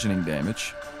 11 bludgeoning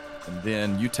damage, and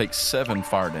then you take 7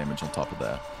 fire damage on top of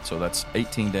that. So that's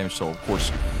 18 damage. So, of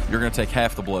course, you're going to take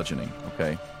half the bludgeoning,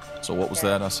 okay? So what was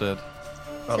that I said?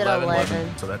 Said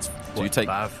 11. So that's So you take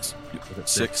 5.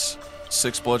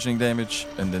 6 bludgeoning damage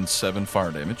and then 7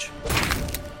 fire damage.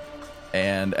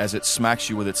 And as it smacks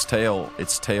you with its tail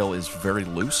is very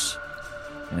loose,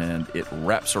 and it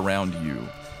wraps around you.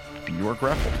 You are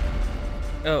grappled.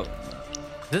 Oh,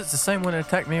 Is this the same one that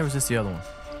attacked me, or was this the other one?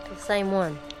 The same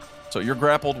one. So you're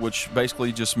grappled, which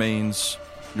basically just means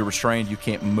you're restrained. You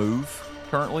can't move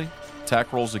currently.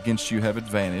 Attack rolls against you have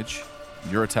advantage.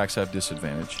 Your attacks have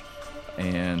disadvantage.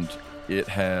 And you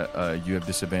have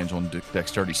disadvantage on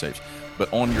dexterity saves.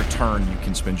 But on your turn, you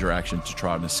can spend your action to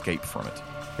try and escape from it.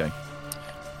 Okay.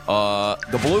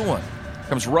 The blue one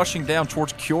comes rushing down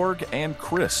towards Kjorg and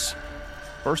Chris.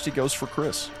 First, he goes for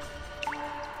Chris.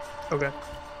 Okay.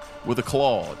 With a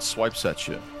claw, it swipes at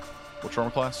you. What's your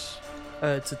armor class?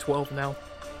 It's a 12 now.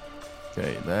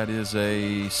 Okay, that is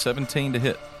a 17 to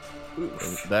hit.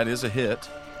 Oof. That is a hit.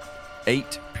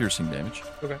 8 piercing damage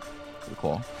Okay. with the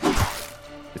claw.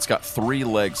 It's got 3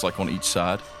 legs, like on each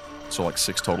side. So, like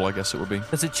 6 total, I guess it would be.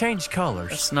 Does it change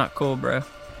colors? That's not cool, bro.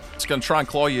 It's going to try and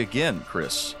claw you again,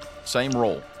 Chris. Same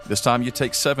roll. This time you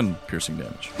take 7 piercing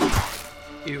damage.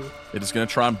 Ew. It is going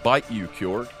to try and bite you,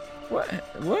 Kjorg. What?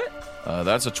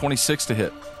 That's a 26 to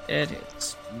hit. It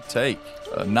is. You take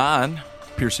 9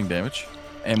 piercing damage,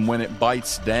 and when it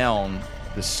bites down,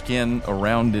 the skin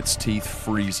around its teeth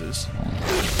freezes,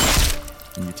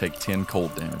 and you take 10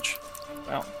 cold damage.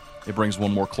 Wow. It brings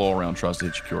one more claw around, tries to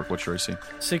hit you, Kjorg. What's your AC?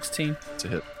 16. It's a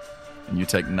hit. And you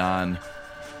take 9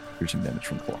 piercing damage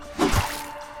from the claw.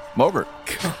 Mogert.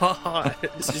 God.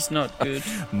 This is not good.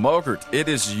 Mogert, it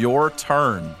is your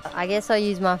turn. I guess I'll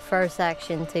use my first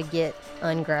action to get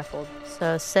ungrappled.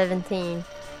 So 17.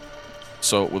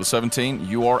 So with a 17,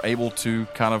 you are able to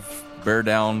kind of bear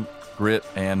down Grit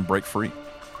and break free.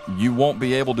 You won't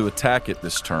be able to attack it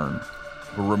this turn,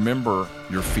 but remember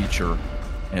your feature,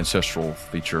 ancestral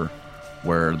feature,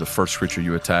 where the first creature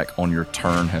you attack on your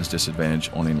turn has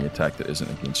disadvantage on any attack that isn't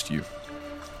against you.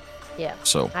 Yeah.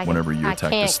 So whenever you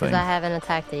attack this thing, because I haven't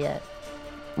attacked it yet.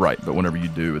 right? But whenever you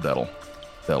do, that'll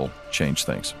change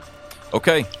things.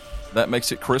 Okay, that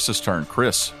makes it Chris's turn.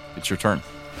 Chris, it's your turn.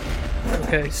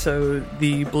 Okay, so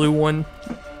the blue one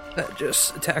that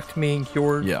just attacked me and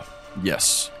Kjorg. Yeah.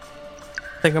 Yes.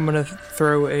 I think I'm going to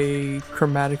throw a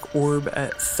chromatic orb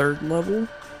at 3rd level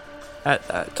at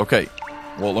that. Okay.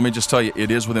 Well, let me just tell you, it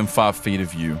is within 5 feet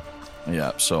of you.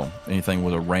 Yeah. So anything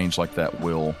with a range like that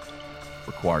will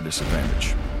require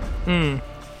disadvantage.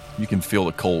 You can feel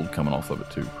the cold coming off of it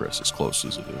too, Chris, as close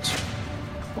as it is.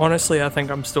 Honestly, I think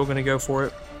I'm still going to go for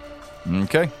it.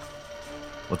 Okay.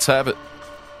 Let's have it.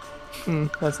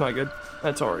 That's not good.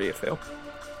 That's already a fail.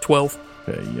 12.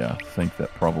 Okay, yeah, I think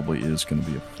that probably is going to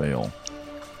be a fail.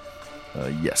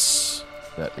 Yes,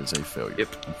 that is a failure,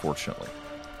 unfortunately.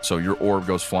 So your orb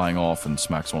goes flying off and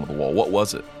smacks onto the wall. What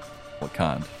was it? What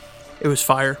kind? It was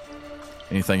fire.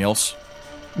 Anything else?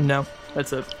 No,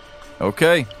 that's it.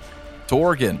 Okay.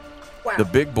 Torgan. Wow. The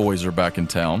big boys are back in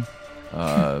town.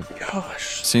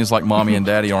 Gosh. Seems like Mommy and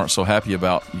Daddy aren't so happy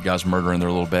about you guys murdering their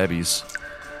little babbies.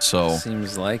 So,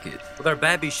 Seems like it. Well, their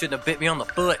babby shouldn't have bit me on the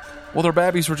foot. well, their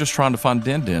babbies were just trying to find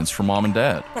din-dins for Mom and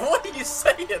Dad. What are you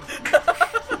saying?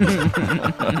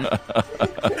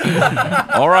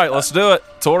 All right, let's do it.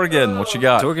 Torgan, what you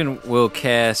got? Torgan will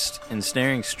cast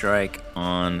Ensnaring Strike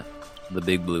on the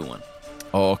big blue one,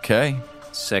 Okay.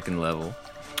 2nd level,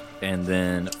 and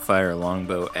then fire a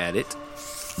longbow at it.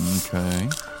 Okay.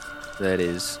 That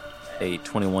is a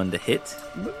 21 to hit.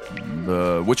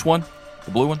 Which one?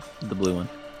 The blue one? The blue one.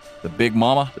 The Big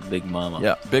Mama? The big mama.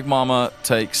 Yeah, Big Mama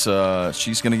takes,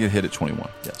 she's going to get hit at 21.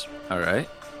 Yes. All right.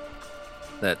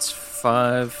 That's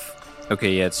 5.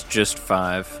 Okay, yeah, it's just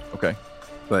 5. Okay.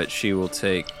 But she will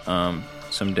take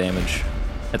some damage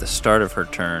at the start of her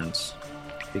turns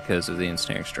because of the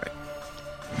Ensnaring Strike.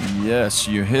 Yes,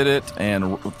 you hit it,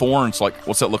 and thorns, like,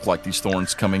 what's that look like? These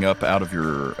thorns coming up out of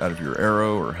your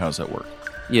arrow, or how does that work?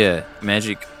 Yeah,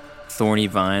 magic thorny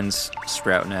vines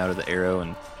sprouting out of the arrow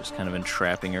and just kind of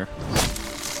entrapping her.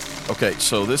 Okay,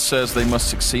 so this says they must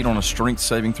succeed on a strength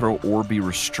saving throw or be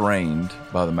restrained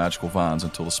by the magical vines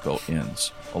until the spell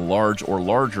ends. A large or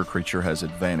larger creature has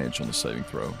advantage on the saving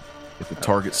throw. If the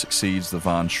target succeeds, the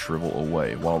vines shrivel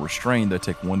away. While restrained, they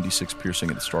take 1d6 piercing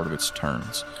at the start of its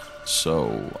turns.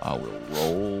 So I will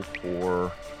roll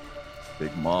for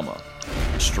Big Mama.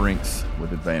 Strength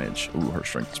with advantage. Ooh, her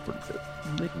strength is pretty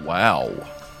good. Wow.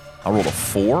 I rolled a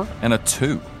 4 and a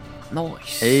 2.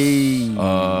 Nice. Hey.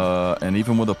 And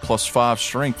even with a +5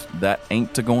 strength, that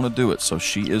ain't gonna do it. So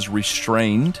she is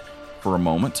restrained for a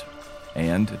moment.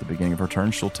 And at the beginning of her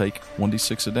turn, she'll take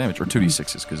 1d6 of damage. Or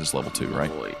 2d6s, because it's level 2,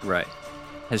 right? Right.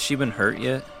 Has she been hurt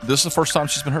yet? This is the first time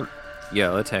she's been hurt. Yeah,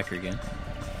 I'll attack her again.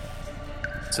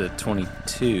 It's a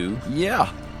 22.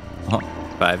 Yeah.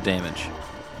 5 damage.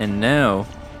 And now,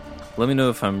 let me know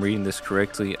if I'm reading this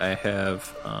correctly. I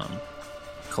have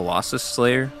Colossus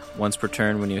Slayer. Once per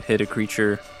turn, when you hit a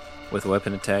creature with a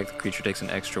weapon attack, the creature takes an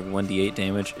extra 1d8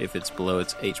 damage if it's below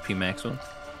its HP maximum.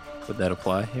 Would that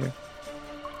apply here?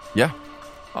 Yeah.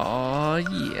 Oh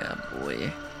yeah,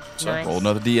 boy. So Nice. roll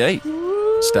another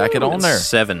D8. Stack it on there.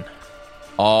 7.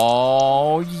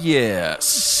 Oh yes.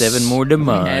 7 more Adding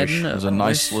damage. up. There's a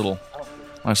nice little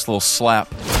slap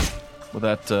with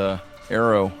that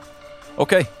arrow.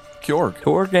 Okay, Kjorg,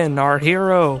 Torgan, our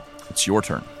hero. it's your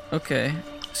turn. Okay,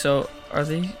 so are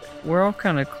they? We're all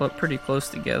kind of pretty close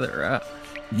together, right?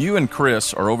 You and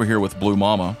Chris are over here with Blue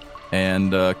Mama,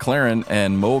 and Claren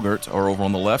and Mogert are over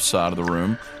on the left side of the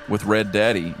room with Red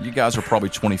Daddy. You guys are probably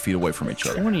 20 feet away from each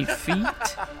other. 20 feet.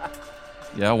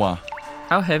 Yeah, why?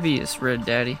 How heavy is Red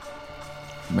Daddy?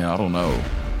 I mean, I don't know.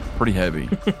 Pretty heavy.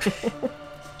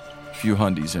 Few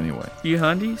hundies anyway. You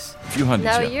hundies? Few hundies.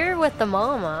 No, yeah. you're with the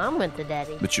mama. I'm with the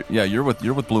daddy. But you're with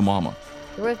Blue Mama.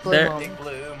 You're with blue There- mama.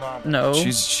 Blue mama. No.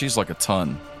 She's like a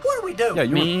ton. What do we do? Yeah, you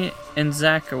were. Me and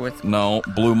Zach are with. No,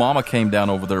 Blue Mama came down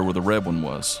over there where the red one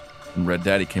was, and Red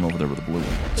Daddy came over there where the blue one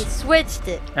He was. switched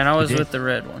it. And I was did? with the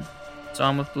red one. So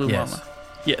I'm with Blue Yes. Mama.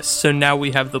 Yes, so now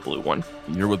we have the blue one.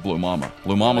 You're with Blue Mama.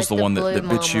 Blue Mama's the with the one that Blue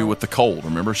bit you Mama. with the cold.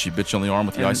 Remember, she bit you on the arm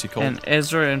with the And, icy cold. and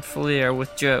Ezra and Felia are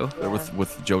with Joe. They're Yeah.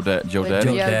 with Joe Daddy. With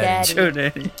Daddy. Daddy. Joe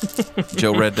Daddy.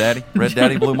 Joe Red Daddy. Red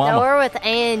Daddy Blue No, Mama. we're with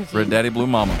Angie. Red Daddy Blue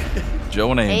Mama.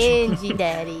 Joe and Angie. Angie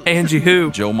Daddy. Angie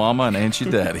who? Joe Mama and Angie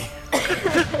Daddy.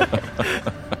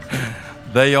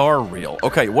 They are real.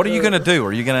 Okay, what are you gonna do?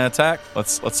 Are you gonna attack?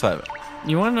 Let's have it.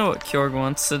 You want to know what Kjorg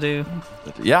wants to do?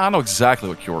 Yeah, I know exactly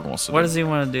what Kjorg wants to What do. does he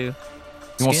want to do?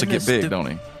 He wants to Skin get this big, stu- don't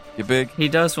he? Get big. He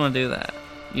does want to do that.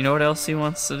 You know what else he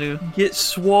wants to do? Get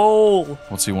swole.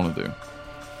 What's he want to do?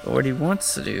 What he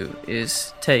wants to do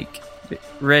is take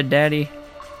Red Daddy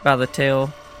by the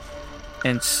tail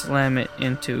and slam it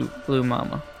into Blue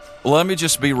Mama. Let me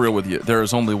just be real with you. There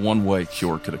is only one way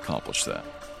Kjorg could accomplish that.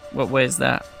 What way is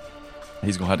that?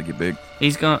 He's gonna have to get big.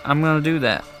 I'm gonna do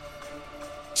that.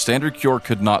 Standard Kjorg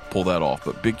could not pull that off,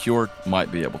 but Big Kjorg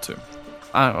might be able to.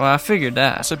 I figured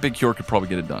I that. said Big Kjorg could probably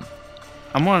get it done.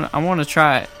 I want to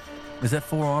try it. Is that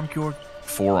four-arm Kjorg?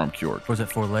 Forearm Kjorg. Or is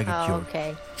that four-legged Oh, Kjorg?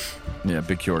 okay. Yeah,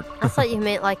 Big Kjorg. I thought you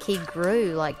meant like he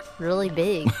grew like really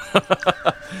big.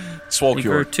 Swole He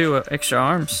grew Kjorg. 2 extra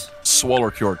arms.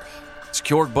 Swoller Kjorg. Does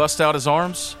Kjorg bust out his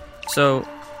arms? So,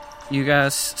 you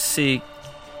guys see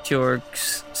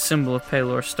Kjorg's symbol of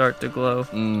Palor start to glow,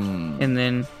 and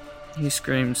then he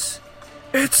screams,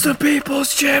 "It's the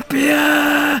People's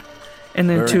Champion!" And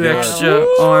then Very 2 good. extra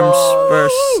arms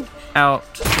burst out.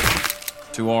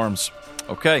 2 arms.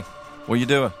 Okay. What are you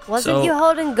doing? Wasn't So- you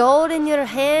holding gold in your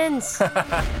hands?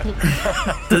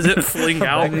 Does it fling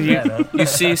out? You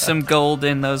see some gold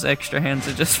in those extra hands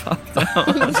that just popped out.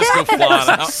 Just go flying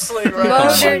out.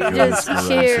 Motor goodness just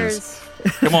gracious.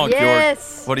 cheers. Come on, Kjorg.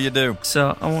 Yes. What do you do?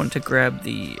 So I want to grab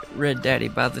the Red Daddy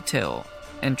by the tail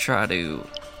and try to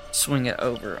swing it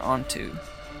over onto,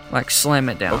 like slam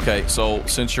it down. Okay, so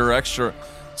since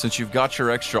you've got your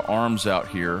extra arms out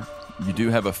here, you do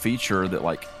have a feature that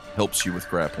like helps you with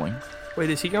grappling. Wait,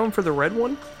 is he going for the red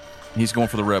one? He's going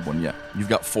for the red one, yeah. You've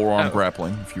got forearm Oh.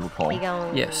 grappling, if you recall. We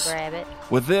gonna Yes. grab it.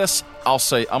 With this, I'm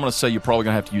gonna say you're probably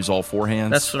gonna have to use all 4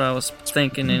 hands. That's what I was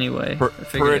thinking anyway. I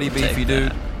figured Pretty it would take beefy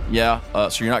dude. that. Yeah,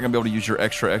 so you're not gonna be able to use your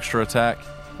extra attack,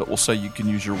 but we'll say you can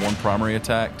use your one primary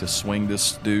attack to swing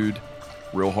this dude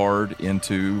real hard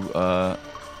into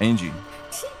Angie.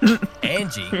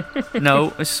 Angie.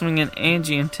 No, it's swinging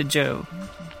Angie into Joe.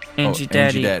 Angie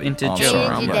Daddy into I'm Joe. sorry,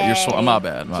 Angie I'm bad. Daddy, my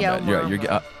bad. My Joe bad. You're,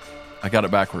 Mama. I got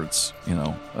it backwards. You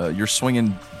know, you're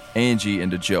swinging Angie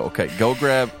into Joe. Okay, go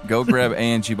grab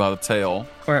Angie by the tail.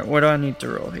 Alright, what do I need to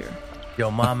roll here? Yo,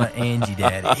 mama Angie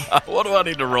Daddy. What do I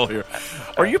need to roll here?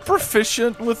 Are you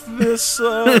proficient with this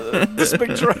this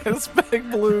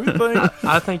big blue thing?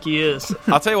 I think he is.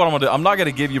 I'll tell you what I'm gonna do. I'm not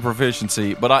gonna give you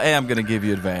proficiency, but I am gonna give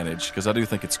you advantage because I do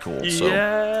think it's cool. So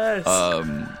Yes.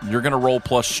 you're gonna roll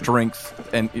plus strength,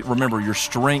 and remember your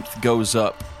strength goes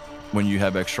up when you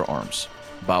have extra arms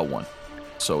by 1.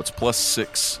 So it's plus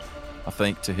 6, I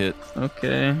think, to hit.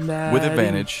 Okay. with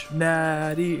advantage.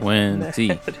 Natty.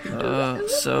 20.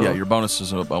 So Yeah, your bonus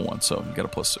is up by 1, so you got a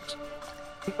plus 6.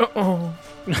 Oh,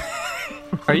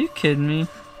 are you kidding me?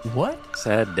 What?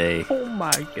 Sad day. oh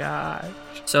my god.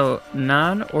 So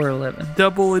 9 or 11?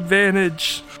 Double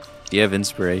advantage. Do you have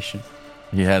inspiration?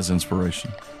 He has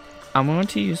inspiration. I'm going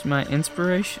to use my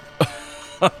inspiration.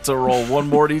 To roll one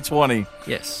more d20.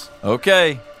 Yes.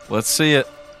 Okay, let's see it.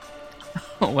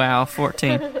 Wow,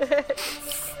 14.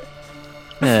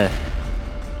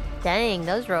 Dang,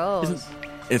 those rolls.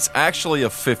 It's actually a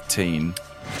 15,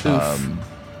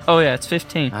 Oh yeah, it's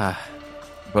 15.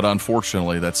 but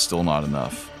unfortunately, that's still not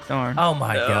enough. Darn. Oh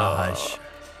my gosh.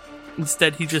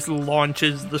 Instead, he just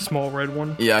launches the small red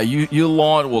one. Yeah, you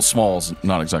launch. Well, small is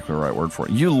not exactly the right word for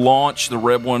it. You launch the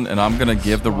red one, and I'm going to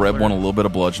give the red one a little bit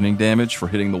of bludgeoning damage for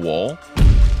hitting the wall.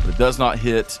 But it does not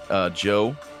hit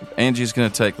Joe. Angie's going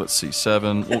to take, let's see,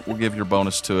 7. We'll give your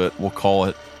bonus to it. We'll call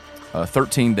it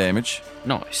 13 damage.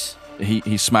 Nice.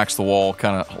 He smacks the wall,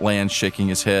 kind of lands, shaking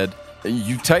his head.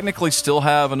 You technically still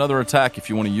have another attack if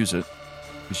you want to use it,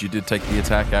 because you did take the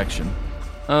attack action.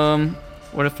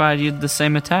 What if I did the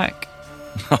same attack?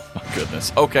 Oh my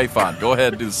goodness. Okay, fine. Go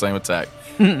ahead and do the same attack.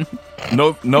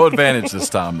 No advantage this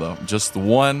time though. Just the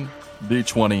 1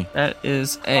 d20. That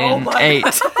is an 8.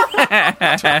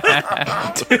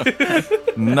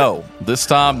 No, this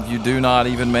time you do not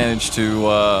even manage to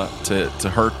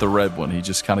hurt the red one. He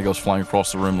just kind of goes flying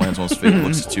across the room, lands on his feet,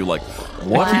 looks at you like,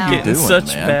 "What are you Getting doing,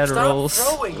 such man?" bad Stop rolls.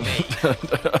 throwing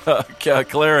me.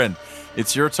 Claren,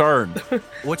 it's your turn.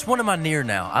 Which one am I near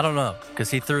now? I don't know,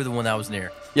 because he threw the one I was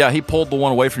near. Yeah, he pulled the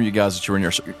one away from you guys that you were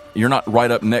near. So you're not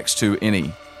right up next to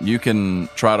any. You can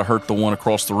try to hurt the one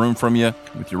across the room from you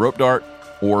with your rope dart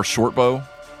or short bow,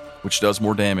 which does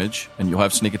more damage, and you'll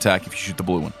have sneak attack if you shoot the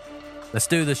blue one. Let's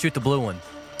do the shoot the blue one.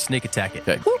 Sneak attack it.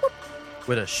 Okay.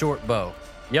 With a short bow.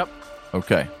 Yep.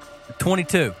 Okay.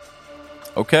 22.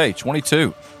 Okay,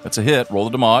 22. That's a hit. Roll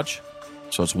the damage.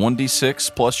 So it's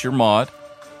 1d6 plus your mod,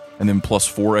 and then plus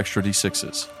 4 extra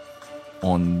d6s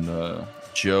on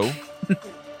Joe,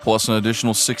 plus an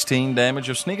additional 16 damage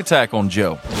of sneak attack on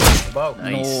Joe.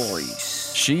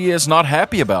 Nice. She is not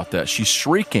happy about that. She's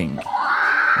shrieking.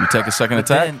 You take a second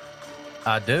attack? Then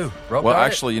I do. Rope Well, dart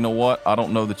it? actually, you know what? I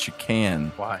don't know that you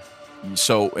can. Why?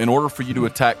 So, in order for you to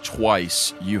attack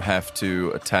twice, you have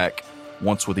to attack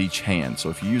once with each hand. So,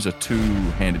 if you use a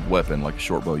two-handed weapon like a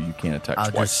short bow, you can't attack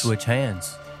I'll twice. just switch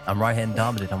hands. I'm right hand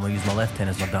dominant. I'm going to use my left hand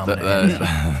as my dominant hand.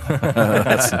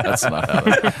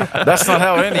 That's not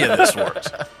how any of this works.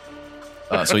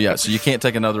 So you can't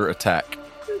take another attack.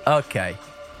 Okay.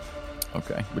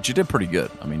 Okay, but you did pretty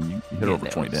good. I mean, you hit over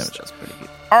 20 damage. That's pretty good.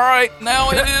 All right, now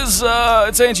it is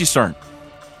it's Angie's turn.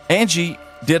 Angie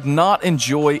did not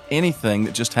enjoy anything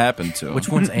that just happened to him. Which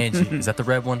one's Angie? Is that the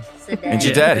red one? Angie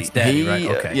Yeah, Daddy. that's Daddy, right?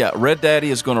 Okay. Yeah, Red Daddy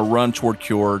is going to run toward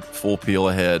Kjorg, full peel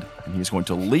ahead, and he's going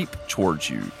to leap towards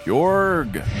you.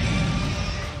 Kjorg.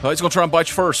 Oh, he's going to try and bite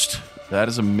you first. That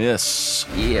is a miss.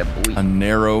 Yeah, boy. A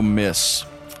narrow miss.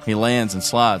 He lands and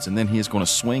slides, and then he is going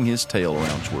to swing his tail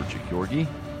around towards you, Kjorgi.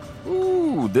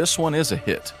 Ooh, this one is a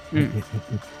hit.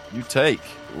 You take,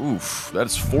 that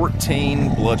is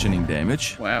 14 bludgeoning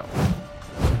damage, Wow.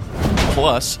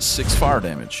 plus 6 fire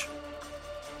damage.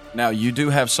 Now, you do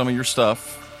have some of your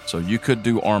stuff, so you could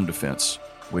do arm defense,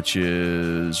 which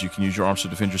is you can use your arms to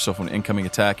defend yourself on an incoming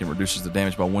attack and reduces the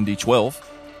damage by 1d12.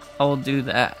 I will do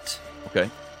that. Okay,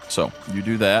 so you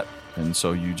do that, and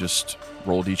so you just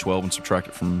roll d12 and subtract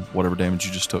it from whatever damage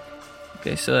you just took.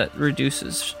 Okay, so that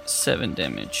reduces 7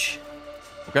 damage.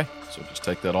 Okay, so just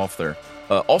take that off there.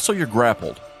 Also, you're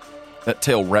grappled. That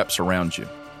tail wraps around you,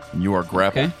 and you are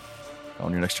grappled. Okay.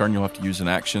 On your next turn, you'll have to use an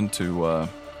action to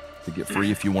get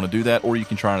free if you want to do that, or you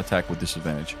can try and attack with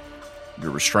disadvantage.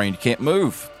 You're restrained. You can't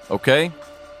move. Okay?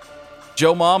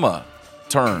 Joe Mama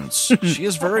turns. She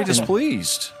is very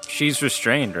displeased. She's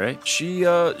restrained, right? She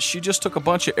just took a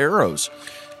bunch of arrows,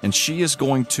 and she is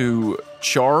going to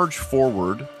charge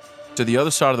forward to the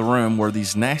other side of the room where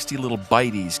these nasty little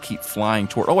biteys keep flying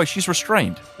toward. Oh wait, she's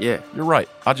restrained. Yeah. You're right.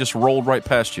 I just rolled right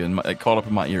past you, and it caught up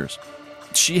in my ears.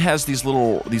 She has these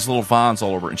little vines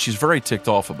all over, and she's very ticked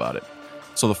off about it.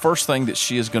 So the first thing that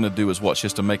she is going to do is what? She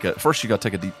has to make a. First, you got to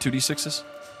take a 2d6s.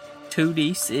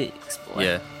 2d6. Boy.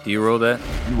 Yeah. Do you roll that?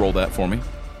 You roll that for me.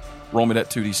 Roll me that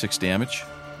 2d6 damage.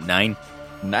 9.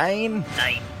 9.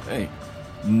 Hey.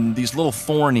 These little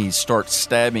thornies start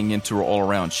stabbing into her all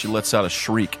around. She lets out a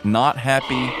shriek. Not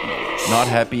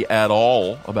happy at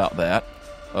all about that.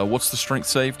 What's the strength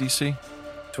save, DC?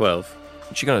 12.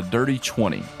 She got a dirty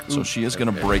 20, so she is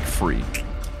going to break free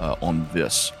on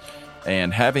this.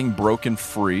 And having broken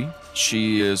free,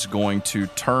 she is going to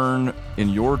turn in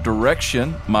your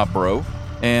direction, my bro.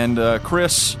 And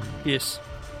Chris, Yes.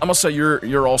 I'm going to say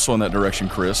you're also in that direction,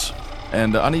 Chris.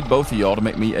 And I need both of y'all to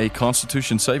make me a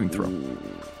Constitution saving throw. Ooh,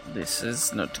 this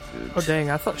is not good. Oh, dang.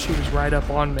 I thought she was right up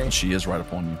on me. She is right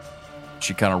up on you.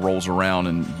 She kind of rolls around,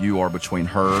 and you are between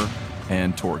her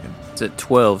and Torgan. It's at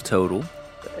 12 total.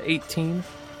 18.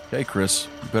 Okay, Chris,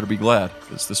 you better be glad,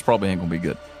 because this probably ain't going to be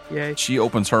good. Yay. She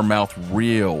opens her mouth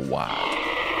real wide.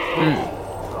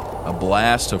 A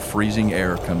blast of freezing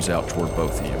air comes out toward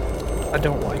both of you. I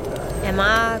don't like that. Am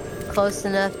I close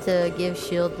enough to give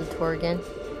shield to Torgan?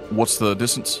 What's the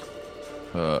distance?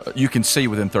 You can see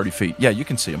within 30 feet. Yeah, you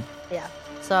can see him. Yeah.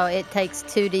 So it takes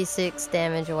 2d6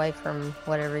 damage away from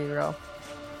whatever you roll.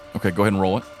 Okay, go ahead and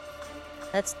roll it.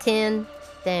 That's 10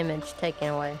 damage taken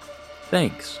away.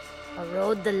 Thanks. I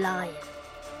rolled the lion.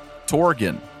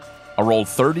 Torgan, I rolled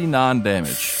 39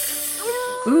 damage.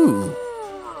 Ooh.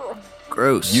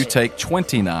 Gross. You take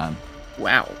 29.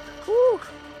 Wow. Whew.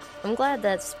 I'm glad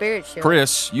that's spirit shield.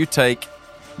 Chris, you take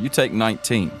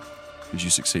 19 because you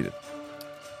succeeded.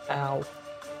 Ow.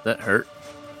 That hurt.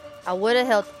 I would have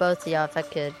helped both of y'all if I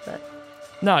could, but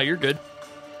No, you're good.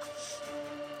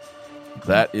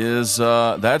 That is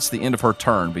that's the end of her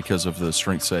turn because of the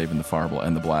strength save and the fireball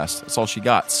and the blast. That's all she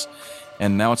got.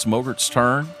 And now it's Mogert's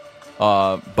turn.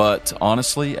 But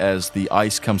honestly, as the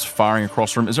ice comes firing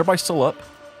across the room, is everybody still up?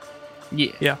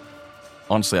 Yeah. Yeah.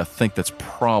 Honestly, I think that's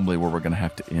probably where we're going to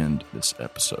have to end this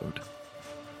episode.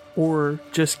 Or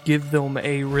just give them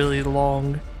a really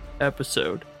long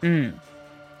episode.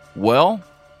 Well,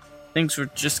 Things were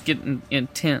just getting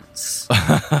intense.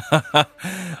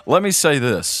 let me say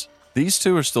this. These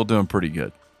two are still doing pretty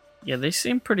good. Yeah, they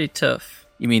seem pretty tough.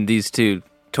 You mean these two,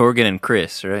 Torgan and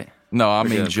Chris, right? No, I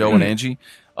mean doing Joe and Angie.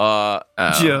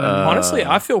 Honestly,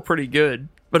 I feel pretty good.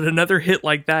 But another hit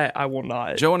like that, I will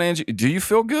not. Joe and Angie, do you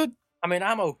feel good? I mean,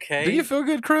 I'm okay. Do you feel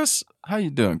good, Chris? How you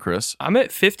doing, Chris? I'm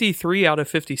at 53 out of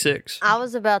 56. I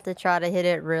was about to try to hit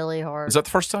it really hard. Is that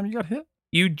the first time you got hit?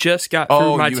 You just got through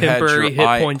Oh, my you had temporary your hit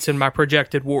eye- points in my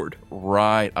projected ward.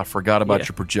 Right. I forgot about Yeah.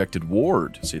 your projected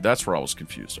ward. See, that's where I was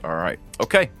confused. All right.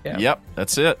 Okay. Yeah. Yep.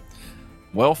 That's it.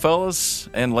 Well, fellas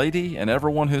and lady and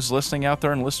everyone who's listening out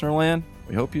there in listener land,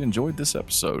 we hope you enjoyed this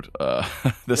episode.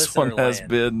 This one has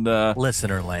been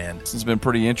Listener land. this has been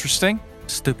pretty interesting.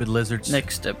 Stupid lizards.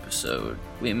 Next episode,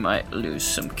 we might lose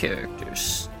some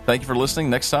characters. Thank you for listening.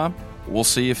 Next time, we'll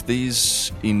see if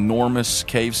these enormous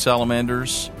cave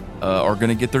salamanders are going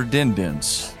to get their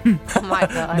din-dins. Oh my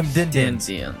gosh. Them din-dins.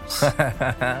 Indians.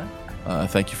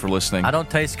 Thank you for listening. I don't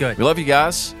taste good. We love you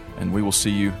guys, and we will see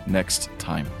you next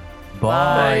time.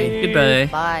 Bye. Goodbye.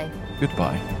 Bye.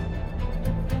 Goodbye.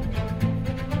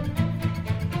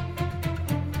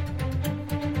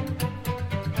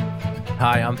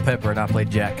 Hi, I'm Pepper, and I play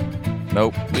Jack.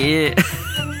 Nope. Yeah.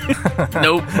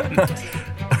 Nope.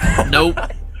 Nope.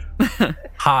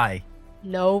 Hi,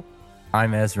 Nope.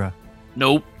 I'm Ezra,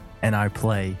 Nope. and I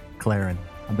play Claren.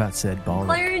 I'm about said ball.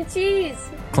 Claire and cheese.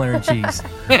 Claren cheese.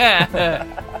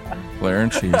 Claire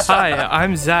and cheese. Hi,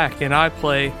 I'm Zach, and I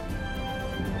play.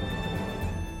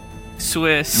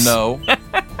 Swiss. No.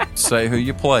 Say who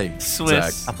you play.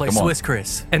 Swiss. Zach. I play Come on. Swiss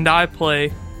Chris. And I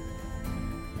play.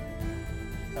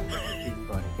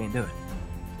 Can't do it.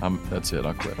 That's it.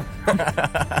 I'll quit.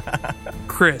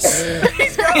 Chris.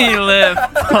 He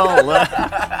left.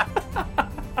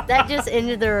 That just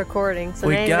ended the recording, so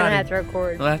We now he's got gonna it. have to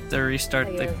record. We'll have to restart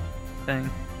the Okay. thing.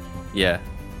 Yeah.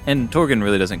 And Torgan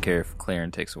really doesn't care if Claren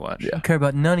takes a watch. Yeah. I don't care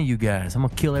about none of you guys. I'm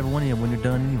gonna kill every one of you when you're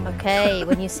done anyway. Okay,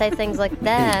 when you say things like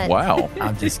that, Wow.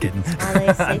 I'm just kidding. how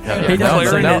they say things He like Now-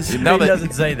 Claren now- is- now he that-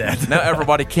 doesn't say that. Now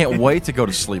everybody can't wait to go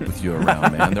to sleep with you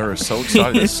around, man. They're so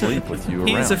excited to sleep with you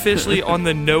He around. is officially on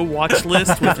the no watch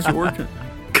list with Jorg.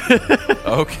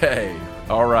 Okay.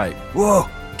 All right. Whoa,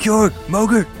 Kjorg,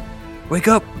 Mogert, wake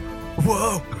up!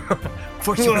 Whoa!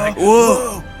 First you're like,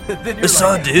 Whoa. then you're The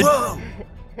sun, like, dude. Whoa!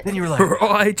 Then you were like,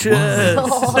 Righteous.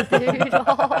 Oh, dude.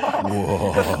 Oh.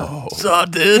 Whoa. Saw,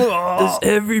 dude. Does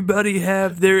everybody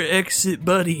have their exit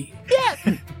buddy? Yeah!